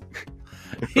flute.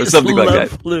 Or something like that.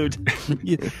 Flute.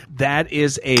 That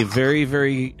is a very,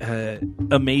 very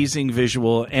amazing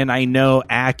visual, and I know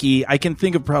Aki, I can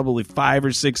think of probably 5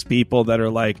 or 6 people that are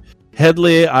like,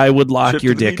 Hedley, I would lock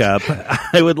your dick up.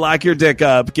 I would lock your dick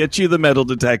up, get you the metal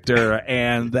detector,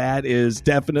 and that is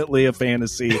definitely a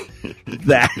fantasy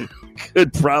that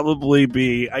could probably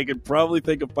be, I could probably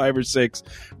think of 5 or 6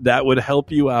 that would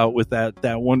help you out with that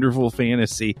wonderful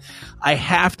fantasy. I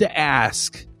have to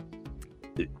ask,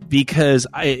 because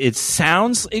it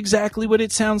sounds exactly what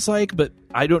it sounds like, but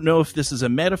I don't know if this is a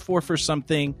metaphor for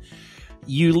something.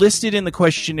 You listed in the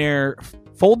questionnaire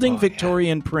folding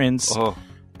Victorian prints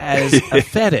as a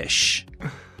fetish.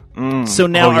 So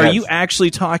now are you actually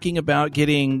talking about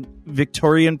getting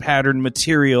Victorian pattern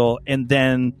material and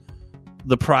then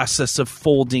the process of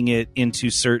folding it into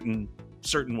certain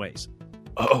ways?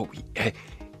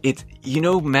 It's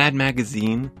Mad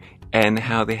Magazine and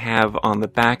how they have on the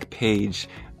back page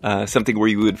something where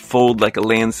you would fold like a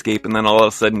landscape and then all of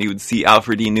a sudden you would see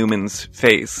Alfred E. Newman's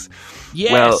face.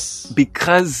 Yes. Well,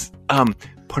 because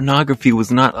pornography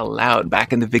was not allowed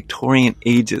back in the Victorian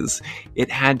ages, it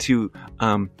had to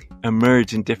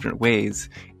emerge in different ways.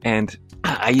 And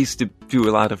I used to do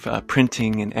a lot of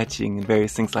printing and etching and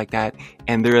various things like that.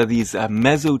 And there are these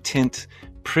mezzotint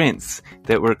prints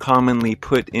that were commonly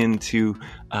put into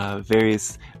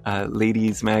various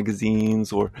ladies'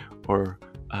 magazines or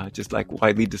just like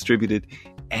widely distributed.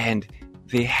 And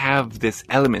they have this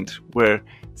element where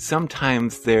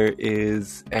sometimes there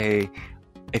is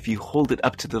if you hold it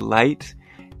up to the light,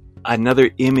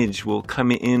 another image will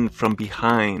come in from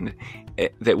behind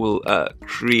that will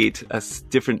create a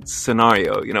different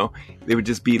scenario. They would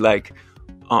just be like,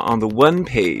 on the one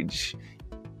page,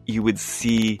 you would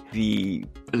see the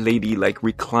lady like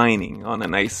reclining on a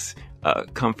nice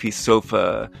comfy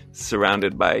sofa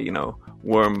surrounded by,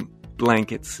 warm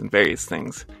blankets and various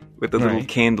things with a little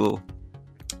candle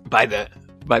by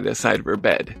the side of her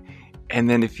bed. And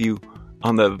then if you,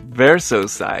 on the verso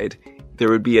side, there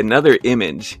would be another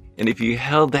image, and if you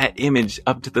held that image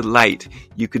up to the light,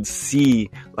 you could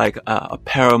see like a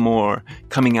paramour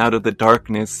coming out of the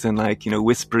darkness and like,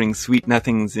 whispering sweet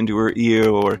nothings into her ear,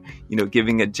 or,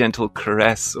 giving a gentle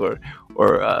caress or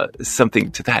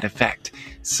something to that effect.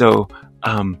 So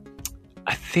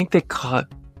I think they call it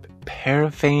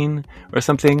paraffin or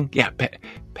something. Yeah,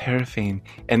 paraffin.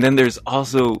 And then there's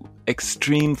also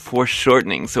extreme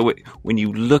foreshortening. So when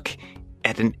you look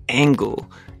at an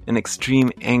extreme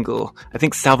angle, I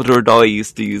think Salvador Dali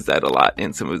used to use that a lot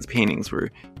in some of his paintings, where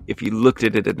if you looked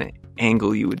at it at an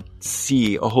angle, you would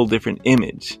see a whole different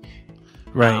image.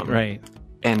 Right.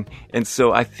 And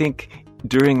so I think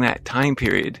during that time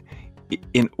period,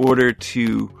 in order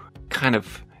to kind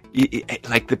of,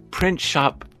 like the print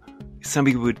shop,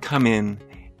 somebody would come in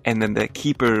and then the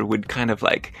keeper would kind of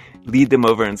like lead them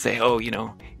over and say, oh,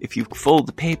 if you fold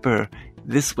the paper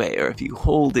this way, or if you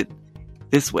hold it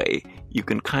this way, you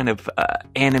can kind of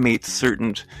animate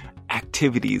certain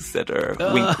activities that are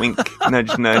wink, wink,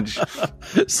 nudge, nudge.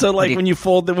 So like when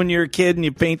you're a kid and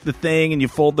you paint the thing and you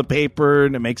fold the paper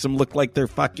and it makes them look like they're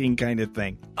fucking kind of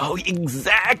thing. Oh,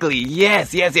 exactly.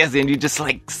 Yes. And you just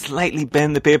like slightly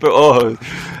bend the paper. Oh,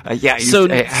 yeah.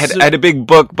 I had a big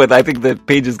book, but I think the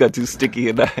pages got too sticky,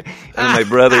 and my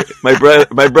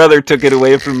brother took it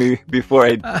away from me before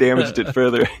I damaged it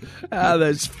further.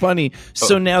 That's funny.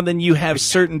 So now then you have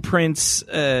certain prints.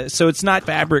 So it's not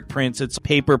fabric prints; it's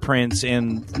paper prints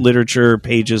and literature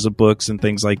pages of books and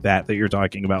things like that you're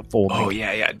talking about folding. Oh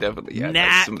yeah, definitely. Yeah,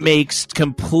 that makes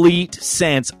complete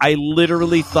sense. I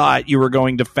literally thought you were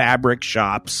going to fabric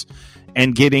shops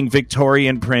and getting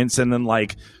Victorian prints and then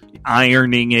like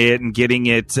ironing it and getting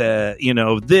it.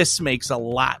 This makes a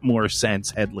lot more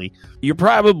sense, Headley. You're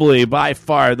probably by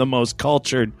far the most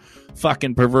cultured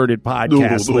fucking perverted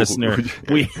podcast listener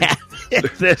we have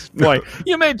at this point.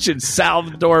 You mentioned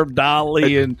Salvador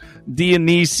Dali and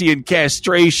Dionysian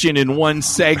castration in one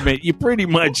segment. You pretty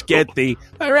much get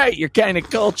all right, you're kind of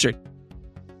cultured.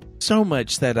 So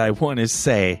much that I want to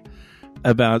say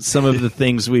about some of the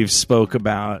things we've spoke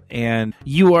about, and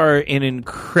you are an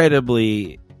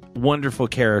incredibly wonderful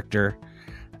character.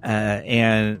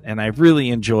 And I really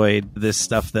enjoyed this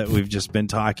stuff that we've just been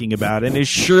talking about, and it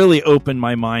surely opened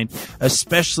my mind,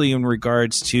 especially in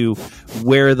regards to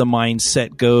where the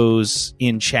mindset goes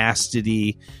in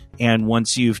chastity. And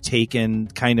once you've taken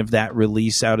kind of that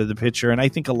release out of the picture, and I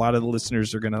think a lot of the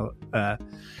listeners are going to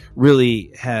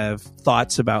really have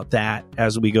thoughts about that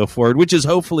as we go forward, which is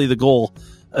hopefully the goal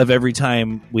of every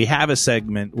time we have a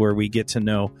segment where we get to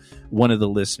know one of the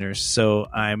listeners. So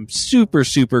I'm super,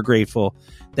 super grateful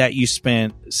that you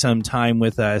spent some time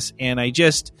with us. And I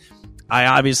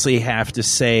obviously have to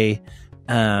say,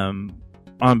 on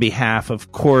behalf,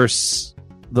 of course,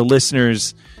 the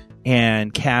listeners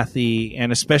and Kathy,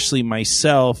 and especially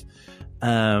myself,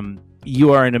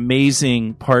 you are an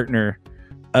amazing partner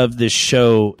of this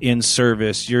show in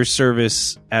service. Your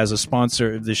service as a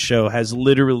sponsor of the show has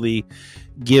literally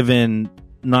given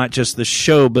not just the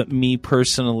show, but me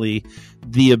personally,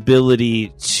 the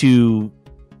ability to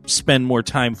spend more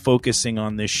time focusing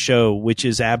on this show, which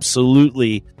is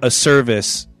absolutely a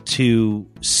service to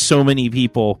so many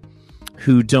people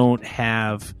who don't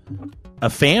have a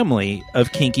family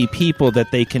of kinky people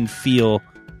that they can feel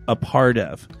a part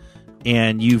of.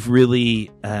 And you've really,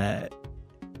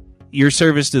 your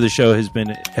service to the show has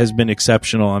been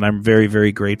exceptional, and I'm very,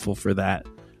 very grateful for that.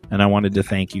 And I wanted to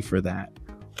thank you for that.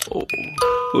 Oh,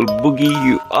 well, Boogie,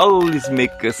 you always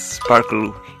make us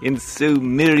sparkle in so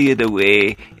myriad a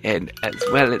way, and as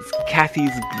well as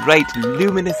Kathy's bright,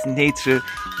 luminous nature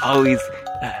always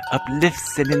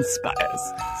uplifts and inspires.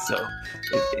 So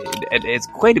it's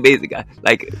quite amazing.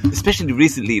 Like, especially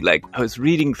recently, like I was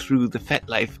reading through the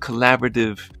FetLife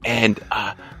Collaborative, and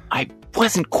I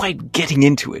wasn't quite getting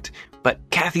into it, but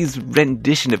Kathy's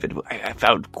rendition of it I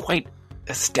found quite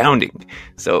astounding.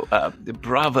 So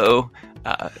bravo.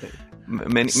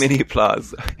 Many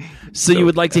applause. So you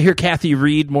would like to hear Kathy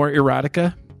read more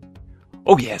erotica?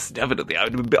 Oh yes, definitely. I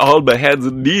would be on my hands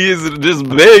and knees and just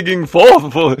begging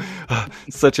for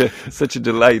such a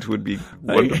delight would be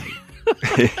wonderful.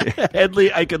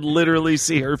 Headley, I could literally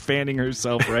see her fanning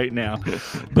herself right now.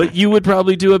 But you would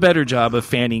probably do a better job of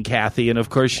fanning Kathy, and of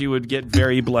course she would get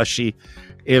very blushy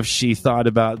if she thought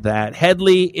about that.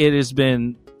 Headley, it has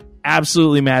been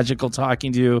absolutely magical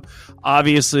talking to you.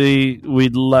 Obviously,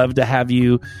 we'd love to have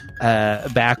you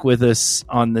back with us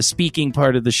on the speaking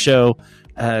part of the show,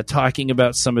 talking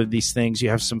about some of these things. You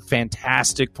have some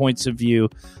fantastic points of view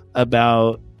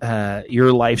about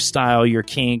your lifestyle, your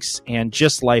kinks, and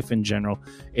just life in general.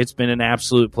 It's been an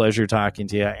absolute pleasure talking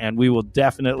to you, and we will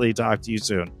definitely talk to you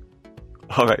soon.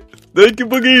 All right. Thank you,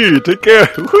 Boogie. Take care.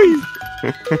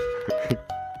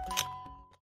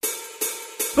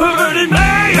 Perverted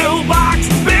mailbox,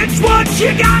 bitch, what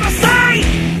you gotta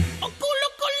say?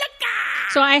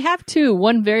 So I have two,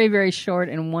 one very, very short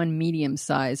and one medium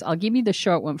size. I'll give you the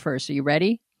short one first. Are you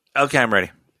ready? Okay, I'm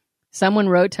ready. Someone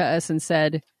wrote to us and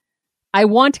said, I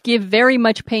want to give very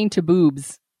much pain to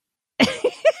boobs.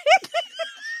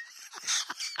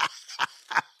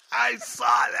 I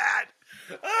saw that.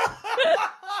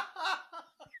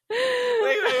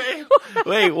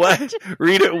 Wait, what?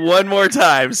 Read it one more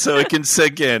time so it can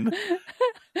sink in.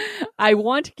 I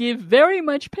want to give very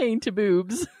much pain to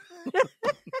boobs.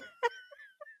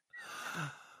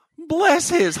 Bless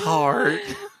his heart.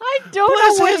 I don't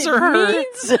Bless know what his it or her.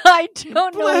 means. I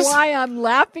don't know Bless- why I'm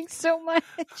laughing so much.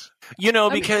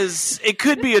 Because it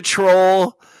could be a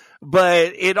troll,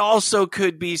 but it also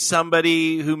could be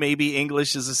somebody who maybe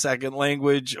English is a second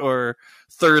language or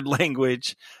third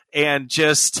language, and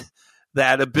just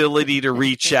that ability to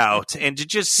reach out and to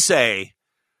just say,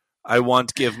 I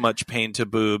won't give much pain to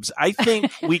boobs. I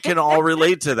think we can all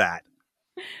relate to that.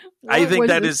 I think was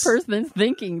that this is person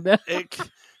thinking though. it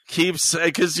keeps,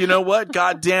 because you know what?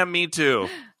 Goddamn, me too.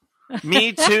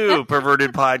 Me too,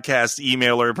 perverted podcast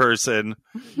emailer person.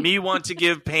 Me want to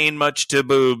give pain much to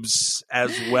boobs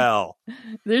as well.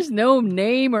 There's no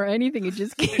name or anything. It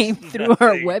just came through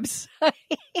our website.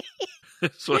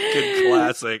 It's fucking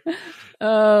classic.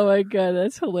 Oh my god,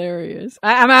 that's hilarious.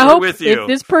 I We're hope with you. if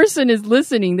this person is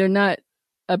listening, they're not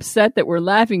upset that we're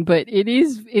laughing. But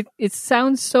it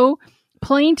sounds so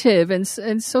plaintive and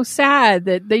so sad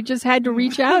that they just had to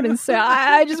reach out and say,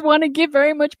 I just want to give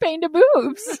very much pain to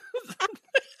boobs.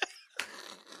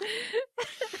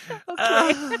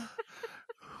 Okay.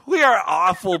 We are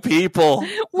awful people.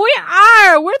 We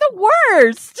are. We're the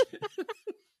worst.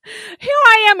 Here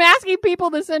I am asking people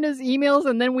to send us emails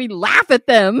and then we laugh at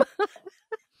them.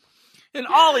 And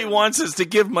all he wants is to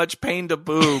give much pain to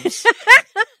boobs.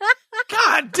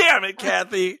 God damn it,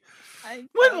 Kathy.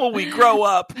 When will we grow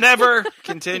up? Never.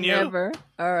 Continue. Never.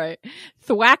 All right.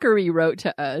 Thwackery wrote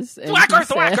to us. and he Thwacker,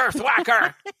 said- thwacker,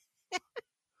 thwacker.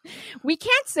 We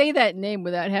can't say that name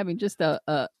without having just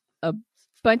a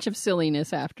bunch of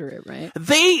silliness after it, right?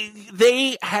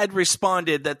 They had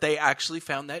responded that they actually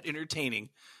found that entertaining.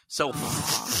 So,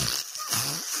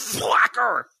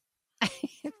 thwacker.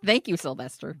 Thank you,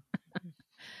 Sylvester.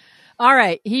 All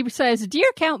right. He says,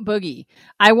 Dear Count Boogie,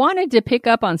 I wanted to pick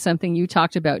up on something you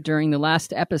talked about during the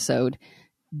last episode,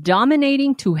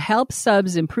 dominating to help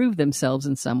subs improve themselves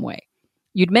in some way.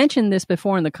 You'd mentioned this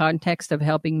before in the context of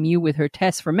helping Mew with her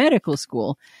tests for medical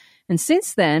school. And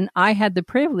since then, I had the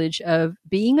privilege of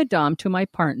being a dom to my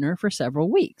partner for several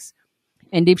weeks.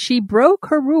 And if she broke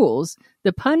her rules,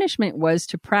 the punishment was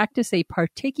to practice a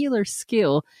particular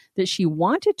skill that she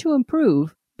wanted to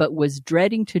improve, but was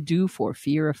dreading to do for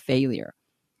fear of failure.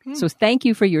 So thank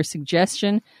you for your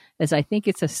suggestion, as I think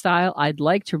it's a style I'd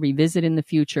like to revisit in the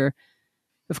future.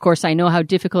 Of course, I know how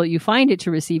difficult you find it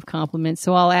to receive compliments,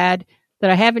 so I'll add that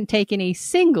I haven't taken a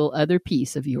single other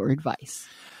piece of your advice.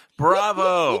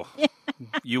 Bravo.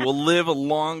 You will live a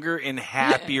longer and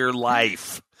happier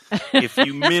life if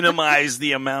you minimize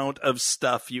the amount of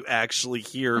stuff you actually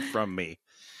hear from me.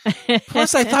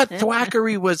 Plus, I thought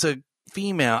thwackery was a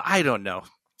female. I don't know.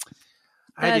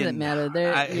 Doesn't matter.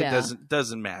 It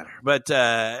doesn't matter. But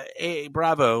hey,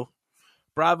 bravo.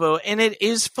 And it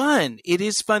is fun. It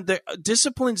is fun. The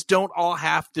disciplines don't all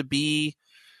have to be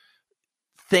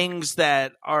things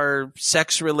that are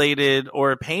sex related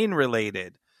or pain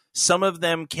related. Some of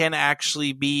them can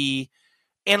actually be,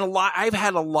 and I've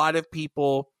had a lot of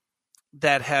people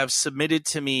that have submitted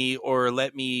to me or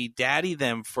let me daddy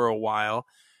them for a while,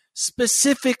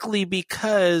 specifically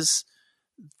because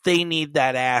they need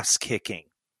that ass kicking.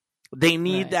 They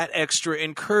need that extra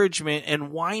encouragement,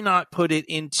 and why not put it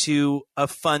into a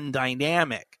fun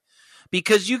dynamic?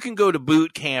 Because you can go to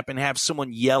boot camp and have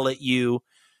someone yell at you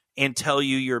and tell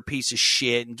you you're a piece of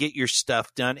shit and get your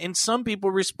stuff done. And some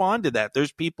people respond to that.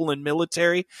 There's people in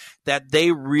military that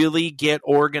they really get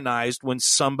organized when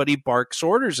somebody barks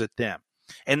orders at them.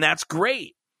 And that's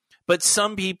great. But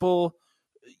some people,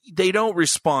 they don't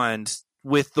respond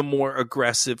with the more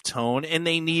aggressive tone, and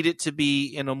they need it to be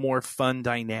in a more fun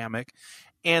dynamic.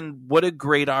 And what a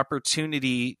great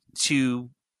opportunity to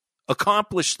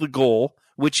accomplish the goal,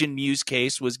 which in Mew's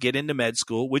case was get into med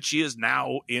school, which she is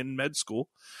now in med school.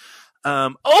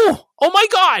 Oh my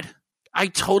God. I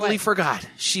totally forgot.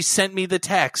 She sent me the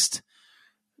text.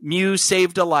 Mew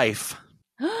saved a life.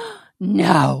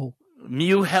 No.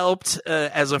 Mew helped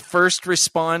as a first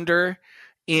responder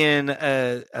in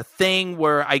a thing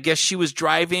where I guess she was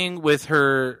driving with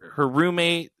her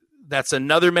roommate. That's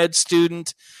another med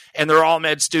student, and they're all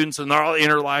med students and they're all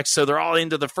interlocked. So they're all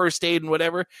into the first aid and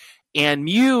whatever. And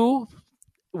Mew,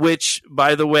 which,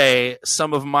 by the way,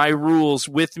 some of my rules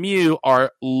with Mew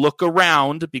are look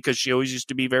around, because she always used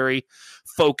to be very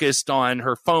focused on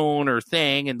her phone or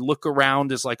thing, and look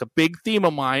around is like a big theme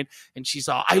of mine. And she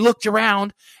saw, I looked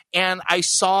around and I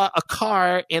saw a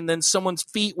car, and then someone's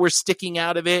feet were sticking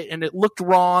out of it, and it looked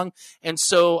wrong. And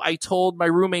so I told my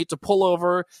roommate to pull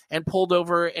over, and pulled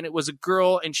over, and it was a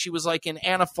girl, and she was like in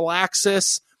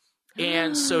anaphylaxis.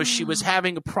 And so she was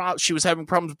having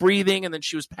problems breathing, and then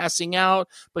she was passing out,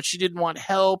 but she didn't want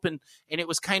help. And it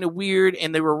was kind of weird.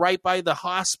 And they were right by the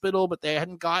hospital, but they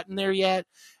hadn't gotten there yet.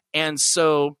 And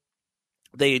so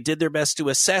They did their best to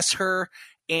assess her.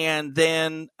 And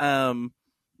then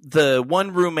the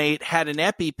one roommate had an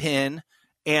EpiPen.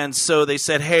 And so they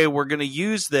said, hey, we're going to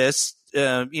use this,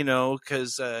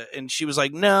 because, and she was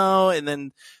like, no. And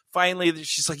then finally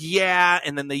she's like, yeah.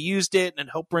 And then they used it and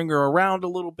helped bring her around a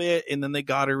little bit. And then they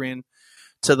got her in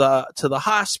to the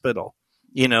hospital.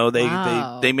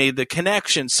 They made the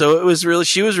connection. So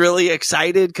she was really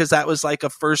excited because that was like a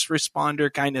first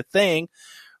responder kind of thing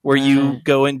where you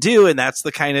go and do. And that's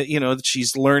the kind of,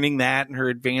 she's learning that in her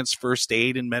advanced first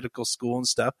aid and medical school and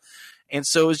stuff. And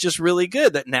so it was just really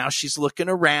good that now she's looking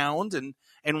around.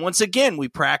 And once again, we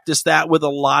practiced that with a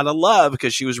lot of love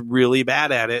because she was really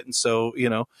bad at it. And so,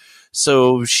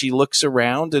 so she looks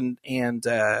around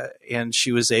and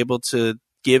she was able to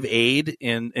give aid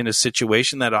in a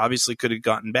situation that obviously could have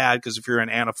gotten bad. Because if you're in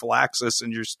anaphylaxis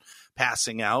and you're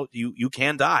passing out, you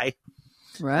can die.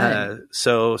 Right.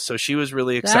 So she was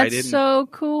really excited. That's so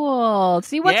cool.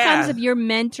 See what comes of your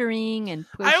mentoring and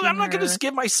pushing I'm not going to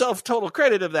give myself total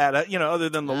credit of that, other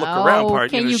than the look around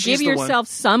part. Can you give yourself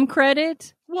some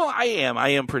credit? Well, I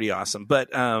am pretty awesome, but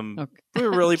we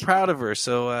were really proud of her.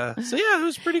 So yeah, it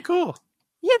was pretty cool.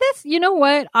 Yeah, that's, you know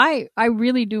what? I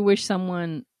really do wish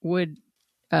someone would,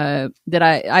 I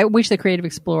wish the Creative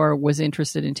Explorer was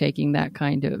interested in taking that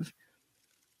kind of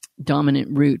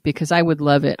dominant route, because I would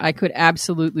love it. I could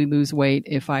absolutely lose weight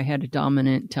if I had a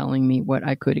dominant telling me what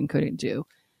I could and couldn't do.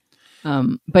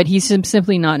 But he's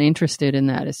simply not interested in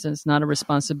that. It's not a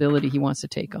responsibility he wants to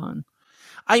take on.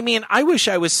 I mean, I wish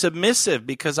I was submissive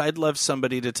because I'd love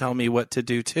somebody to tell me what to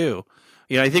do too.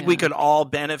 I think we could all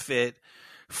benefit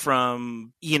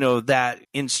from, that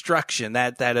instruction,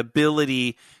 that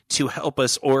ability to help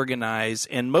us organize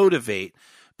and motivate.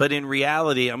 But in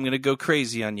reality, I'm going to go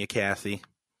crazy on you, Kathy.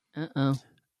 Uh-oh.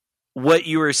 What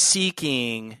you are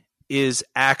seeking is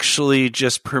actually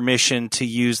just permission to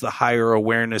use the higher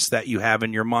awareness that you have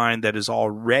in your mind that is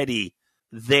already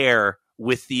there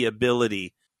with the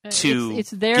ability to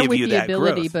it's there give with you the that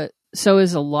ability, growth. But so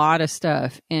is a lot of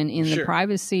stuff. And in the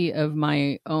privacy of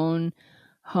my own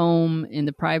home, in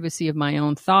the privacy of my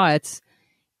own thoughts,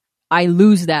 I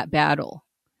lose that battle.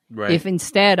 Right. If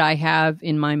instead I have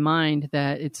in my mind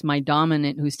that it's my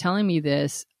dominant who's telling me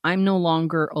this, I'm no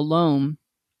longer alone.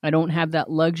 I don't have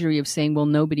that luxury of saying, well,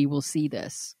 nobody will see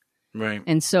this. Right.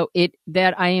 And so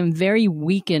that I am very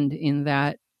weakened in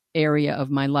that area of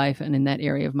my life and in that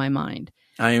area of my mind.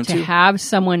 I am to too. have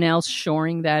someone else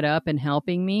shoring that up and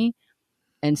helping me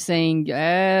and saying,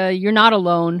 you're not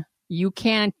alone. You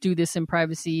can't do this in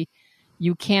privacy.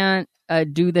 You can't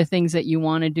do the things that you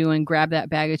want to do and grab that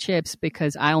bag of chips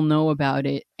because I'll know about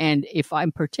it. And if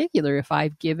I've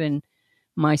given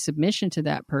my submission to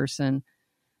that person,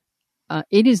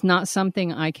 it is not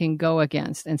something I can go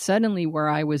against. And suddenly where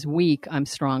I was weak, I'm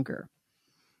stronger.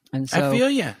 And so I feel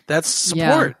you. That's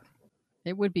support.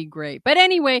 Yeah, it would be great. But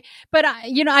anyway,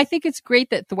 I think it's great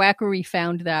that Thwackery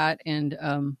found that and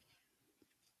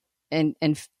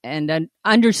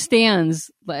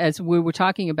understands, as we were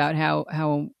talking about,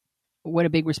 how what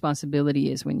a big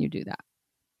responsibility is when you do that.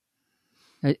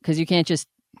 Because you can't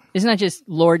it's not just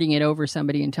lording it over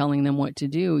somebody and telling them what to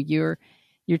do. You're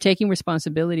taking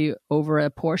responsibility over a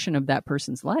portion of that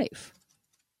person's life,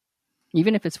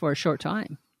 even if it's for a short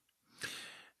time.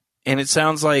 And it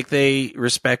sounds like they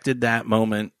respected that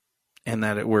moment and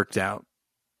that it worked out.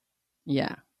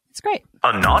 Yeah, it's great.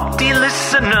 A naughty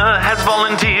listener has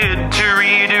volunteered to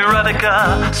read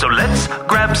erotica, so let's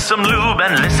grab some lube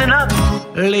and listen up.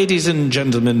 Ladies and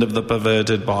gentlemen of the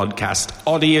Perverted Podcast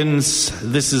audience,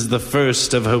 this is the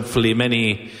first of hopefully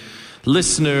many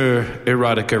listener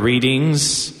erotica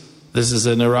readings. This is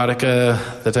an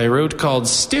erotica that I wrote called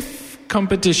Stiff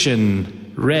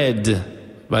Competition, read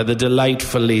by the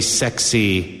delightfully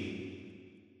sexy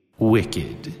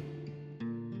Wicked.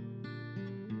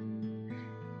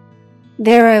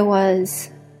 There I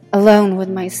was, alone with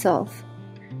myself,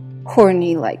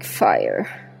 horny like fire,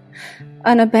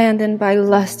 unabandoned by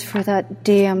lust for that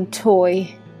damn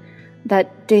toy,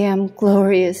 that damn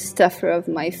glorious stuffer of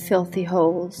my filthy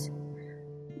holes,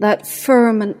 that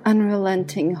firm and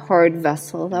unrelenting hard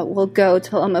vessel that will go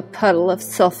till I'm a puddle of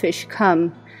selfish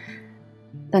cum,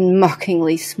 then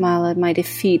mockingly smile at my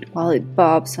defeat while it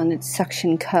bobs on its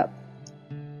suction cup.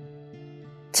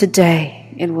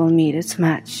 Today it will meet its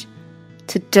match.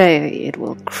 Today it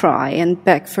will cry and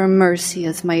beg for mercy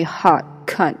as my hot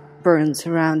cunt burns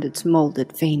around its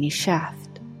molded veiny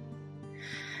shaft.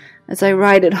 As I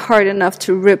ride it hard enough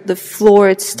to rip the floor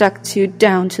it's stuck to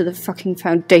down to the fucking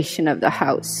foundation of the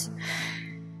house,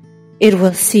 it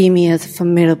will see me as a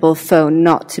formidable foe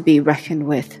not to be reckoned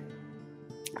with.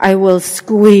 I will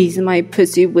squeeze my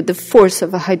pussy with the force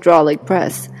of a hydraulic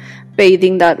press,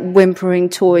 bathing that whimpering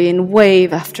toy in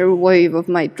wave after wave of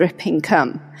my dripping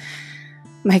cum.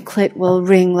 My clit will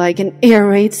ring like an air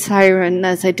raid siren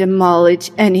as I demolish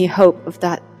any hope of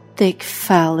that thick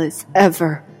phallus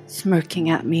ever smirking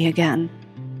at me again.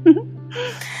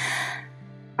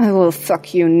 I will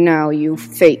fuck you now, you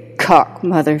fake cock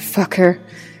motherfucker.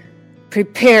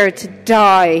 Prepare to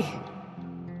die.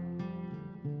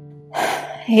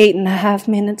 8.5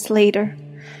 minutes later,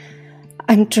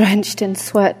 I'm drenched in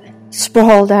sweat,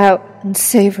 sprawled out and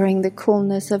savoring the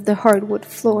coolness of the hardwood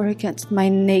floor against my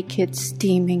naked,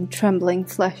 steaming, trembling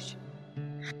flesh.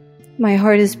 My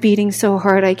heart is beating so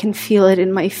hard I can feel it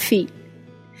in my feet,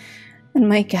 and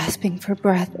my gasping for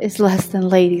breath is less than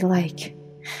ladylike.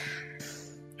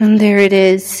 And there it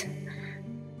is,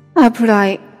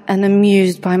 upright and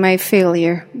amused by my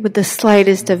failure, with the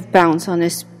slightest of bounce on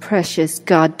his precious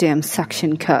goddamn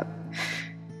suction cup,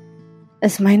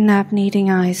 as my nap-needing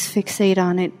eyes fixate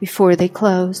on it before they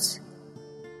close.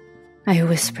 I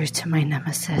whisper to my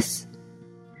nemesis,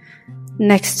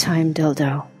 "Next time,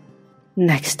 dildo.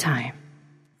 Next time."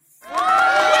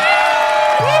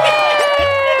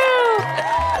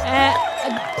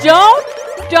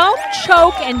 Don't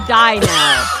choke and die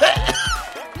now.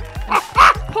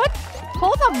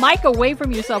 Pull the mic away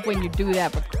from yourself when you do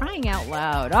that, for crying out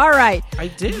loud. All right. I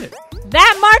did.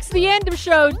 That marks the end of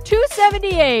show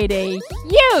 278. A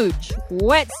huge,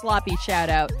 wet, sloppy shout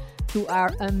out to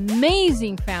our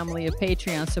amazing family of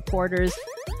Patreon supporters.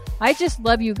 I just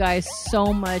love you guys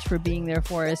so much for being there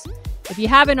for us. If you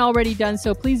haven't already done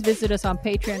so, please visit us on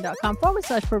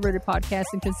patreon.com/perverted podcast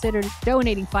and consider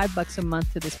donating $5 a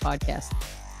month to this podcast.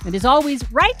 And as always,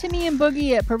 write to me and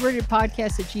Boogie at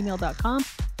pervertedpodcast@gmail.com.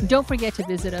 And don't forget to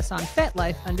visit us on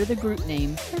FetLife under the group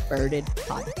name Perverted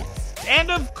Podcast.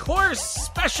 And of course,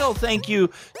 special thank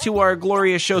you to our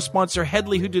glorious show sponsor,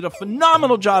 Headley, who did a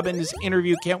phenomenal job in this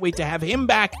interview. Can't wait to have him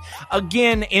back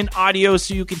again in audio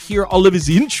so you can hear all of his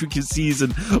intricacies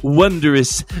and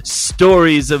wondrous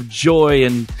stories of joy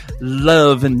and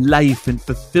love and life and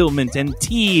fulfillment and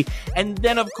tea. And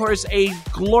then, of course, a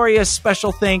glorious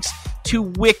special thanks to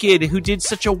Wicked, who did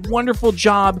such a wonderful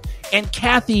job. And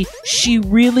Kathy, she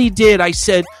really did. I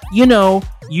said, you know,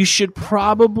 you should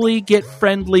probably get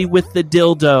friendly with the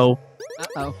dildo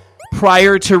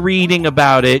prior to reading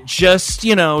about it, just,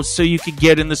 you know, so you could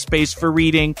get in the space for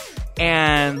reading.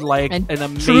 And like an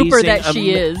amazing trooper that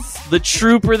she is. The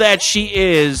trooper that she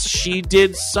is, she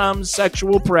did some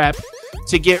sexual prep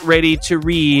to get ready to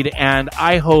read, and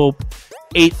I hope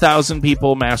 8,000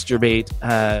 people masturbate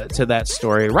to that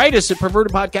story. Write us at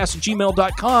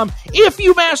pervertedpodcast@gmail.com if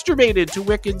you masturbated to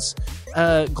Wicked's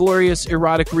glorious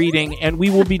erotic reading, and we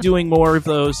will be doing more of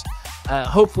those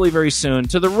hopefully very soon.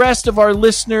 To the rest of our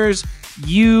listeners,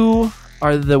 you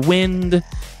are the wind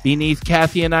beneath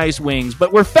Kathy and I's wings,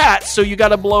 but we're fat, so you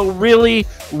gotta blow really,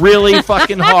 really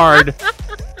fucking hard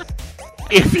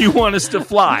if you want us to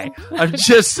fly. I'm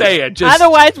just saying.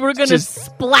 Otherwise, we're going to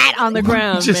splat on the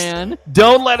ground, man.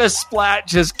 Don't let us splat.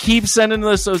 Just keep sending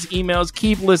us those emails.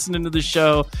 Keep listening to the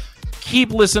show.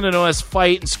 Keep listening to us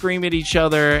fight and scream at each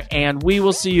other. And we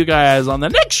will see you guys on the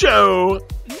next show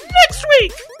next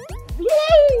week.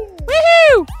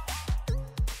 Woohoo!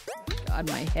 God,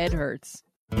 my head hurts.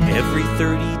 Every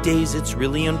 30 days, it's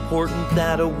really important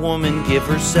that a woman give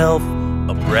herself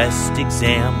a breast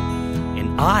exam.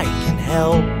 And I can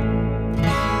help.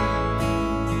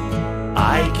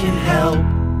 I can help.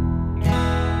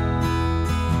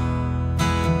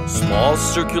 Small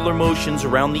circular motions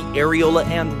around the areola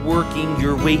and working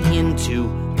your way into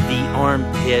the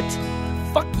armpit.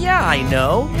 Fuck yeah, I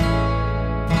know.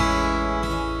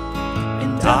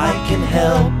 And I can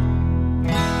help.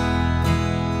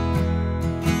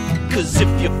 'Cause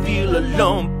if you feel a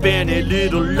lump, any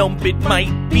little lump, it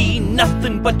might be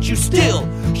nothing, but you still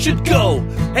should go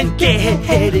and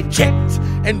get it checked.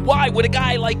 And why would a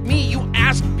guy like me, you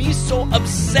ask, be so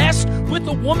obsessed with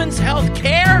a woman's health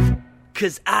care?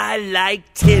 'Cause I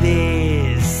like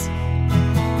titties.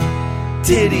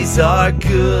 Titties are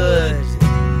good.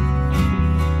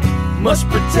 Must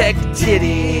protect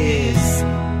titties.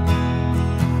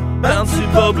 Bouncy,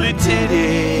 bubbly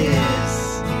titties.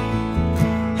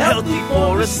 Healthy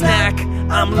for a snack.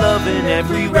 I'm loving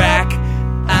every rack.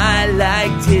 I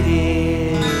like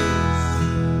titties.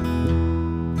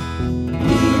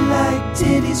 We like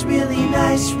titties, really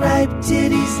nice, ripe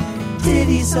titties.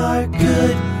 Titties are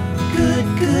good, good,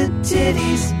 good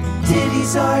titties.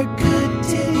 Titties are good,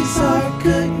 titties are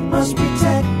good. Must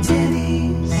protect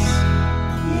titties.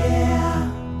 Yeah.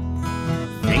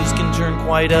 Things can turn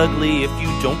quite ugly if you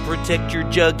don't protect your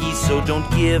juggies, so don't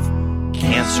give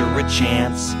cancer a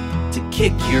chance to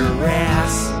kick your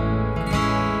ass.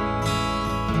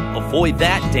 Avoid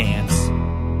that dance.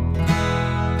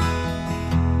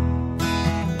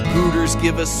 Hooters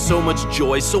give us so much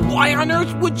joy, so why on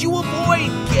earth would you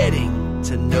avoid getting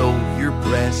to know your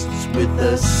breasts with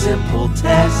a simple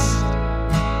test?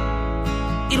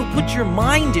 It'll put your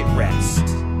mind at rest.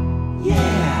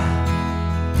 Yeah.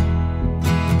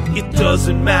 It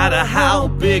doesn't matter how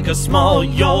big or small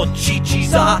your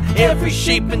chi-chis are, every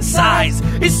shape and size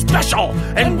is special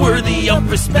and worthy of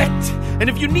respect. And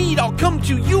if you need, I'll come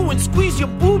to you and squeeze your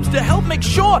boobs to help make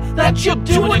sure that you're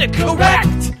doing it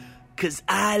correct. 'Cause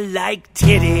I like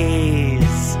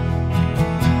titties.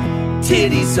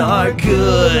 Titties are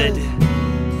good.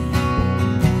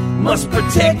 Must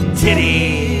protect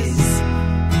titties.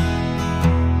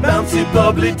 Bouncy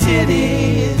bubbly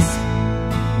titties.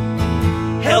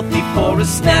 Healthy for a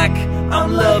snack.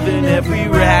 I'm loving every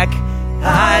rack.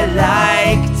 I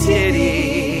like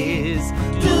titties.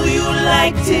 Do you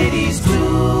like titties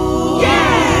too?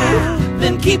 Yeah!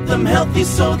 Then keep them healthy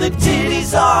so the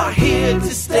titties are here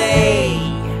to stay.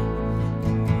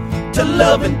 To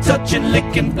love and touch and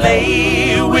lick and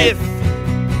play with.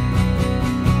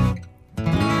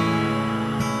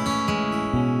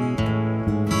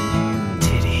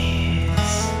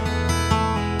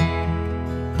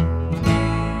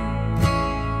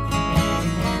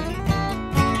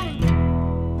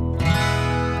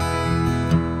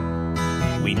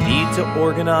 To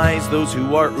organize those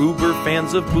who are uber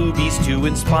fans of boobies, to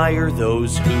inspire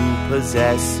those who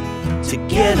possess, to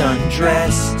get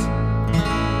undressed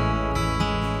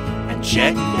and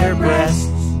check their breasts.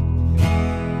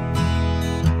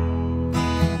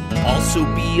 Also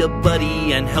be a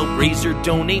buddy and help raise or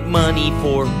donate money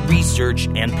for research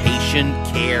and patient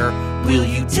care. Will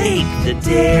you take the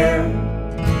dare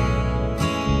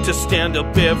to stand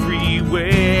up everywhere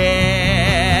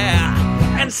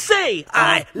and say,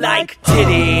 I like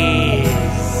titties.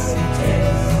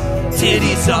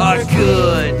 Titties are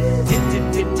good.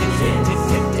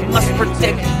 Must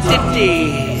protect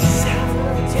titties.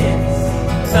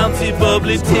 Bouncy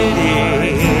bubbly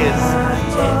titties.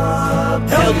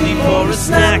 Healthy for a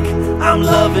snack. I'm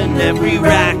loving every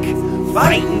rack.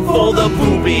 Fighting for the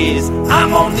boobies.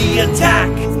 I'm on the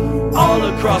attack. All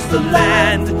across the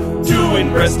land.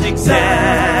 Doing breast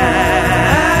exams.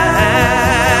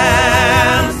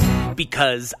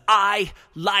 Because I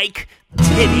like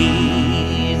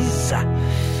titties.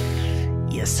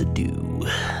 Yes, I do.